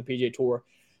distance on the PGA Tour,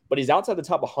 but he's outside the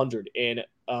top 100 in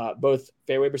both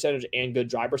fairway percentage and good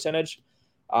drive percentage,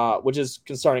 which is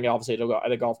concerning, obviously,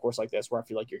 at a golf course like this, where I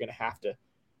feel like you're going to have to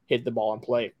hit the ball and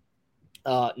play.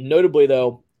 Notably,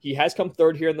 though, he has come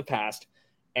third here in the past.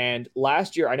 And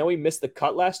last year, I know he missed the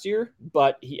cut last year,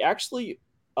 but he actually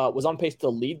was on pace to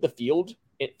lead the field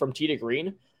from tee to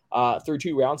green through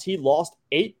 2 rounds. He lost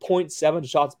 8.7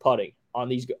 shots putting on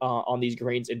these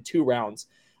greens in 2 rounds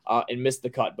and missed the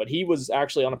cut. But he was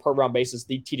actually on a per round basis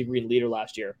the tee to green leader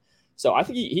last year. So I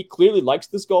think he clearly likes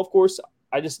this golf course.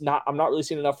 I'm not really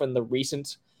seeing enough in the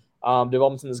recent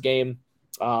developments in this game.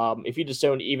 If you just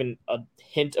shown even a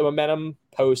hint of momentum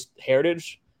post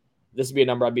Heritage, this would be a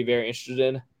number I'd be very interested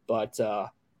in. But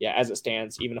yeah, as it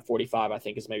stands, even a 45, I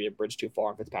think is maybe a bridge too far.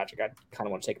 And Fitzpatrick, I kind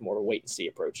of want to take more of a wait and see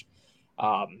approach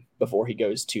before he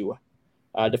goes to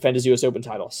defend his U.S. Open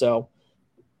title. So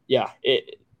yeah,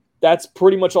 that's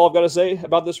pretty much all I've got to say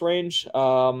about this range.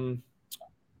 Sahith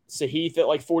at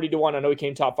like 40-1. I know he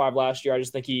came top 5 last year. I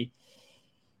just think he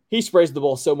sprays the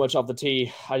ball so much off the tee.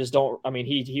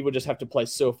 He would just have to play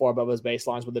so far above his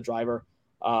baselines with the driver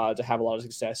to have a lot of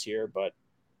success here. But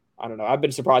I don't know. I've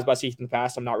been surprised by Sahith in the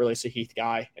past. I'm not really a Sahith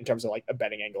guy in terms of like a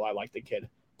betting angle. I like the kid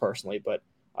personally, but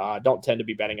don't tend to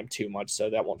be betting him too much.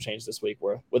 So that won't change this week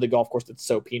with a golf course that's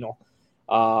so penal.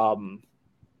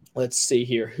 Let's see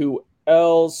here. Who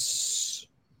else?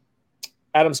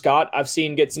 Adam Scott, I've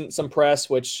seen get some press,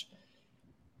 which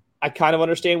I kind of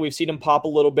understand. We've seen him pop a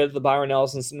little bit at the Byron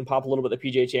Nelson, seen him pop a little bit at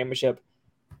the PGA Championship.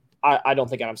 I don't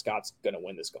think Adam Scott's going to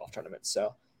win this golf tournament.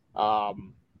 So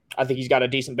I think he's got a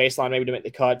decent baseline maybe to make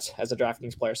the cut as a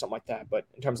DraftKings player, something like that. But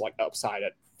in terms of like upside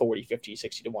at 40, 50,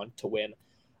 60-1 to win,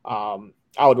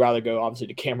 I would rather go obviously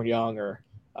to Cameron Young or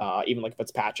even like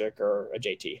Fitzpatrick or a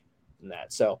JT than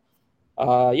that. So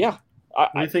yeah,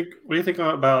 What do you think? What do you think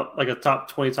about like a top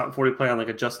 20, top 40 play on like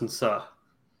a Justin Suh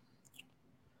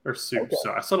or Sue? Okay.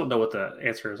 So I still don't know what the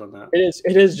answer is on that.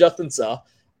 It is Justin Suh.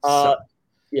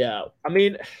 Yeah, I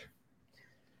mean,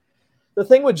 the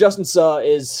thing with Justin Suh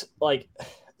is like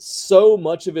so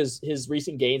much of his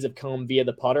recent gains have come via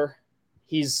the putter.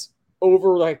 He's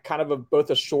over like kind of both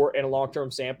a short and a long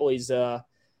term sample. He's a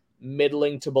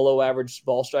middling to below average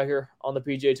ball striker on the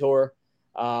PGA Tour.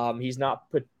 He's not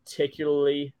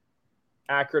particularly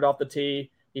accurate off the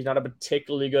tee. He's not a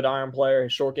particularly good iron player.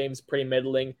 His short game is pretty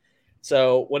middling.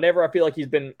 So whenever I feel like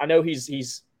I know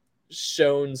he's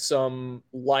shown some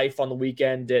life on the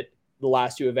weekend at the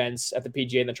last two events at the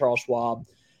PGA and the Charles Schwab,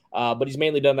 but he's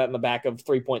mainly done that in the back of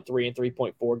 3.3 and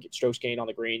 3.4 strokes gained on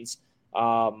the greens.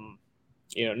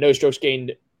 No strokes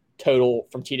gained total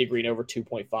from tee to green over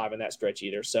 2.5 in that stretch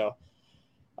either. So,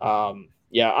 I'm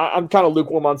kind of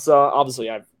lukewarm on Suh. Obviously,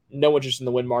 I have no interest in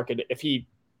the win market. If he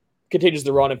continues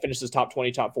to run and finishes top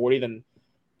 20, top 40, then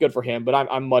good for him. But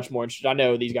I'm much more interested. I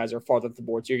know these guys are farther up the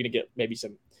board, so you're going to get maybe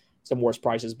some worse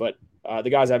prices. But the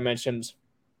guys I mentioned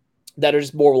that are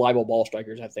just more reliable ball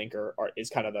strikers, I think, is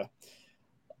kind of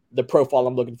the profile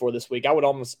I'm looking for this week. I would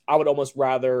almost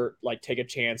rather like take a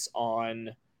chance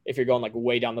on, if you're going like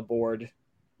way down the board,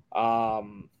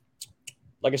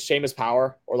 like a Seamus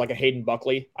Power or like a Hayden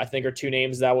Buckley, I think are two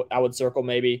names that I would circle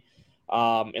maybe.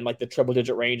 In like the triple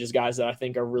digit range is guys that I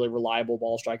think are really reliable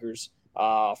ball strikers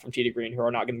from tee to green who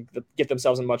are not going to get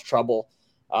themselves in much trouble,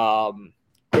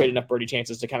 create enough birdie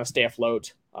chances to kind of stay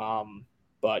afloat.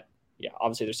 But yeah,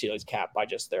 obviously their ceiling's capped by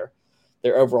just their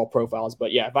overall profiles.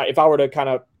 But yeah, if I were to kind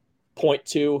of point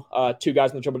to two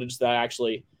guys in the triple digits that I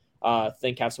actually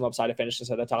think have some upside to finish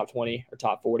inside the top 20 or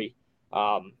top 40,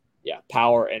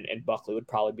 Power and Buckley would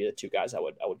probably be the two guys I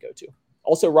would go to.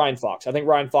 Also Ryan Fox. I think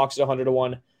Ryan Fox is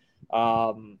 100-1.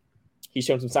 He's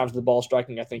shown some signs of the ball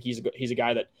striking. I think he's a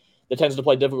guy that tends to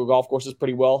play difficult golf courses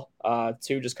pretty well,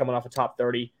 too, just coming off a top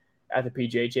 30 at the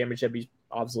PGA Championship. He's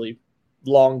obviously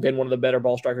long been one of the better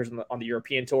ball strikers on the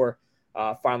European Tour.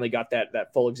 Finally got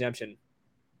that full exemption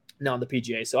now on the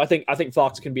PGA. So I think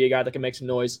Fox can be a guy that can make some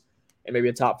noise and maybe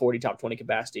a top 40, top 20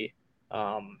 capacity.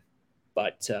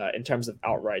 But in terms of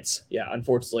outrights,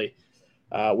 unfortunately,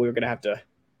 we were going to have to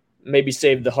maybe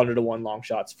save the 100-1 long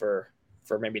shots for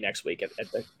maybe next week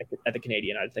at the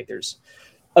Canadian. I think there's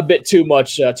a bit too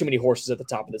many horses at the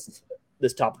top of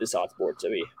this top of this odds board to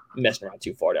be messing around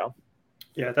too far down.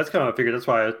 Yeah, that's kind of what I figured. That's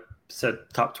why I said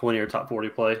top 20 or top 40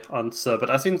 play on Suh. But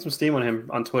I've seen some steam on him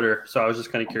on Twitter, so I was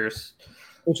just kind of curious.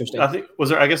 Interesting. I think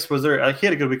he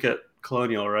had a good week at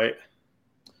Colonial, right?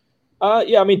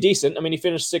 I mean, decent. I mean, he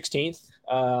finished 16th.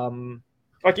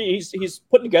 Like he's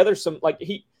putting together some, like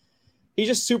he's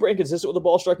just super inconsistent with the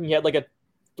ball striking. He had like a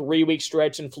 3-week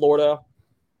stretch in Florida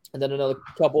and then another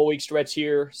couple of week stretch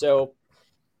here. So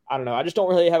I don't know. I just don't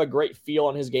really have a great feel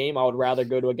on his game. I would rather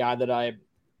go to a guy that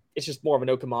it's just more of a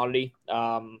no commodity.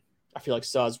 I feel like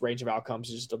Suh's range of outcomes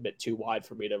is just a bit too wide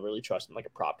for me to really trust in like a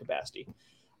prop capacity.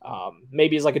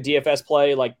 Maybe it's like a DFS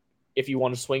play, like if you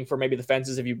want to swing for maybe the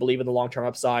fences, if you believe in the long-term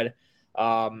upside.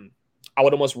 I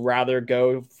would almost rather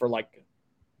go for like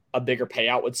a bigger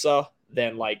payout with Suh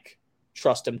than like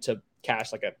trust him to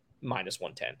cash like a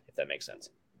 -110, if that makes sense.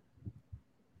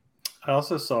 I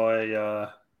also saw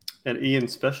an Ian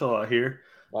special out here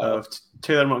of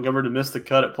Taylor Montgomery to miss the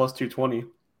cut at +220.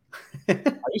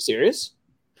 Are you serious?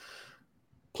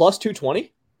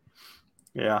 +220?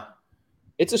 Yeah.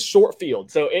 It's a short field.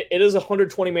 So it is a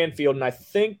 120-man field, and I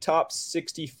think top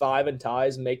 65 in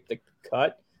ties make the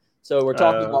cut. So we're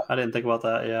talking about – I didn't think about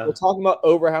that, yeah. We're talking about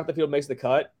over half the field makes the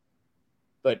cut,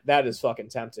 but that is fucking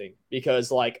tempting because,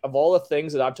 like, of all the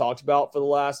things that I've talked about for the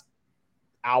last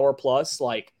hour plus,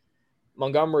 like,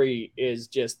 Montgomery is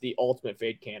just the ultimate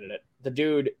fade candidate. The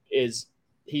dude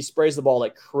he sprays the ball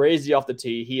like crazy off the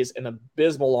tee. He is an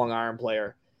abysmal long iron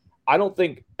player. I don't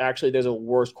think actually there's a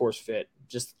worse course fit.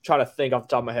 Just trying to think off the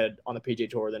top of my head on the PGA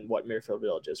Tour than what Muirfield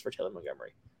Village is for Taylor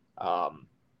Montgomery.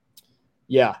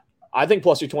 I think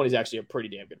 +220 is actually a pretty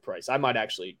damn good price. I might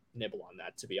actually nibble on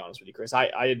that, to be honest with you, Chris.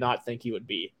 I did not think he would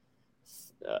be,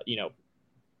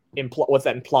 what's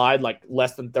that implied? Like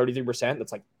less than 33%.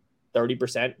 That's like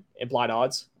 30% implied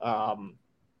odds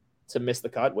to miss the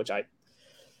cut, which I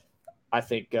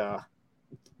think,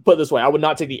 put it this way, I would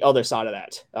not take the other side of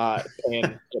that,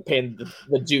 paying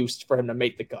the juice for him to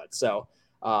make the cut. So,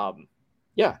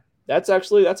 that's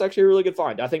actually a really good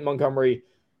find. I think Montgomery,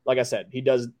 like I said, he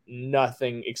does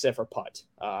nothing except for putt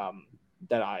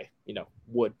that I,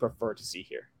 would prefer to see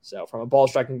here. So from a ball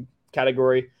striking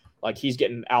category, like he's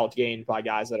getting outgained by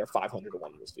guys that are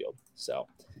 500-1 in this field. So,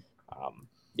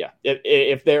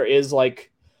 if there is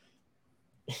like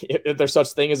if there's such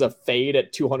thing as a fade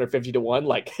at 250 to 1,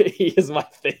 like he is my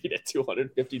fade at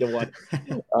 250 to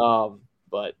 1.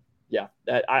 But yeah,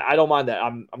 I don't mind that.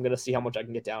 I'm going to see how much I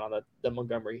can get down on the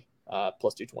Montgomery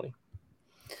plus 220.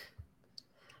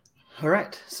 All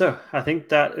right. So I think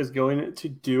that is going to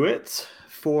do it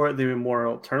for the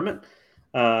Memorial Tournament.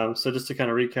 So just to kind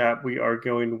of recap, we are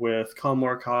going with Collin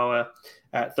Morikawa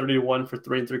at 30 to 1 for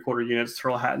 3 3/4 units,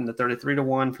 Tyrrell Hatton at 33 to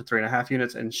 1 for 3.5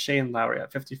 units, and Shane Lowry at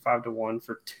 55 to 1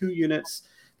 for 2 units.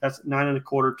 That's 9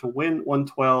 1/4 to win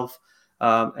 112.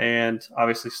 And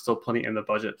obviously still plenty in the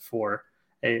budget for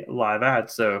a live ad.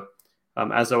 So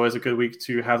as always, a good week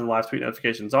to have the live tweet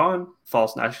notifications on. Follow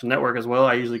us on Action Network as well.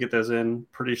 I usually get those in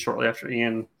pretty shortly after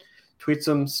Ian tweets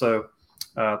them. So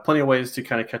plenty of ways to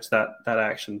kind of catch that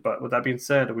action. But with that being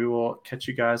said, we will catch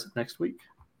you guys next week.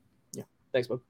 Yeah. Thanks, bud.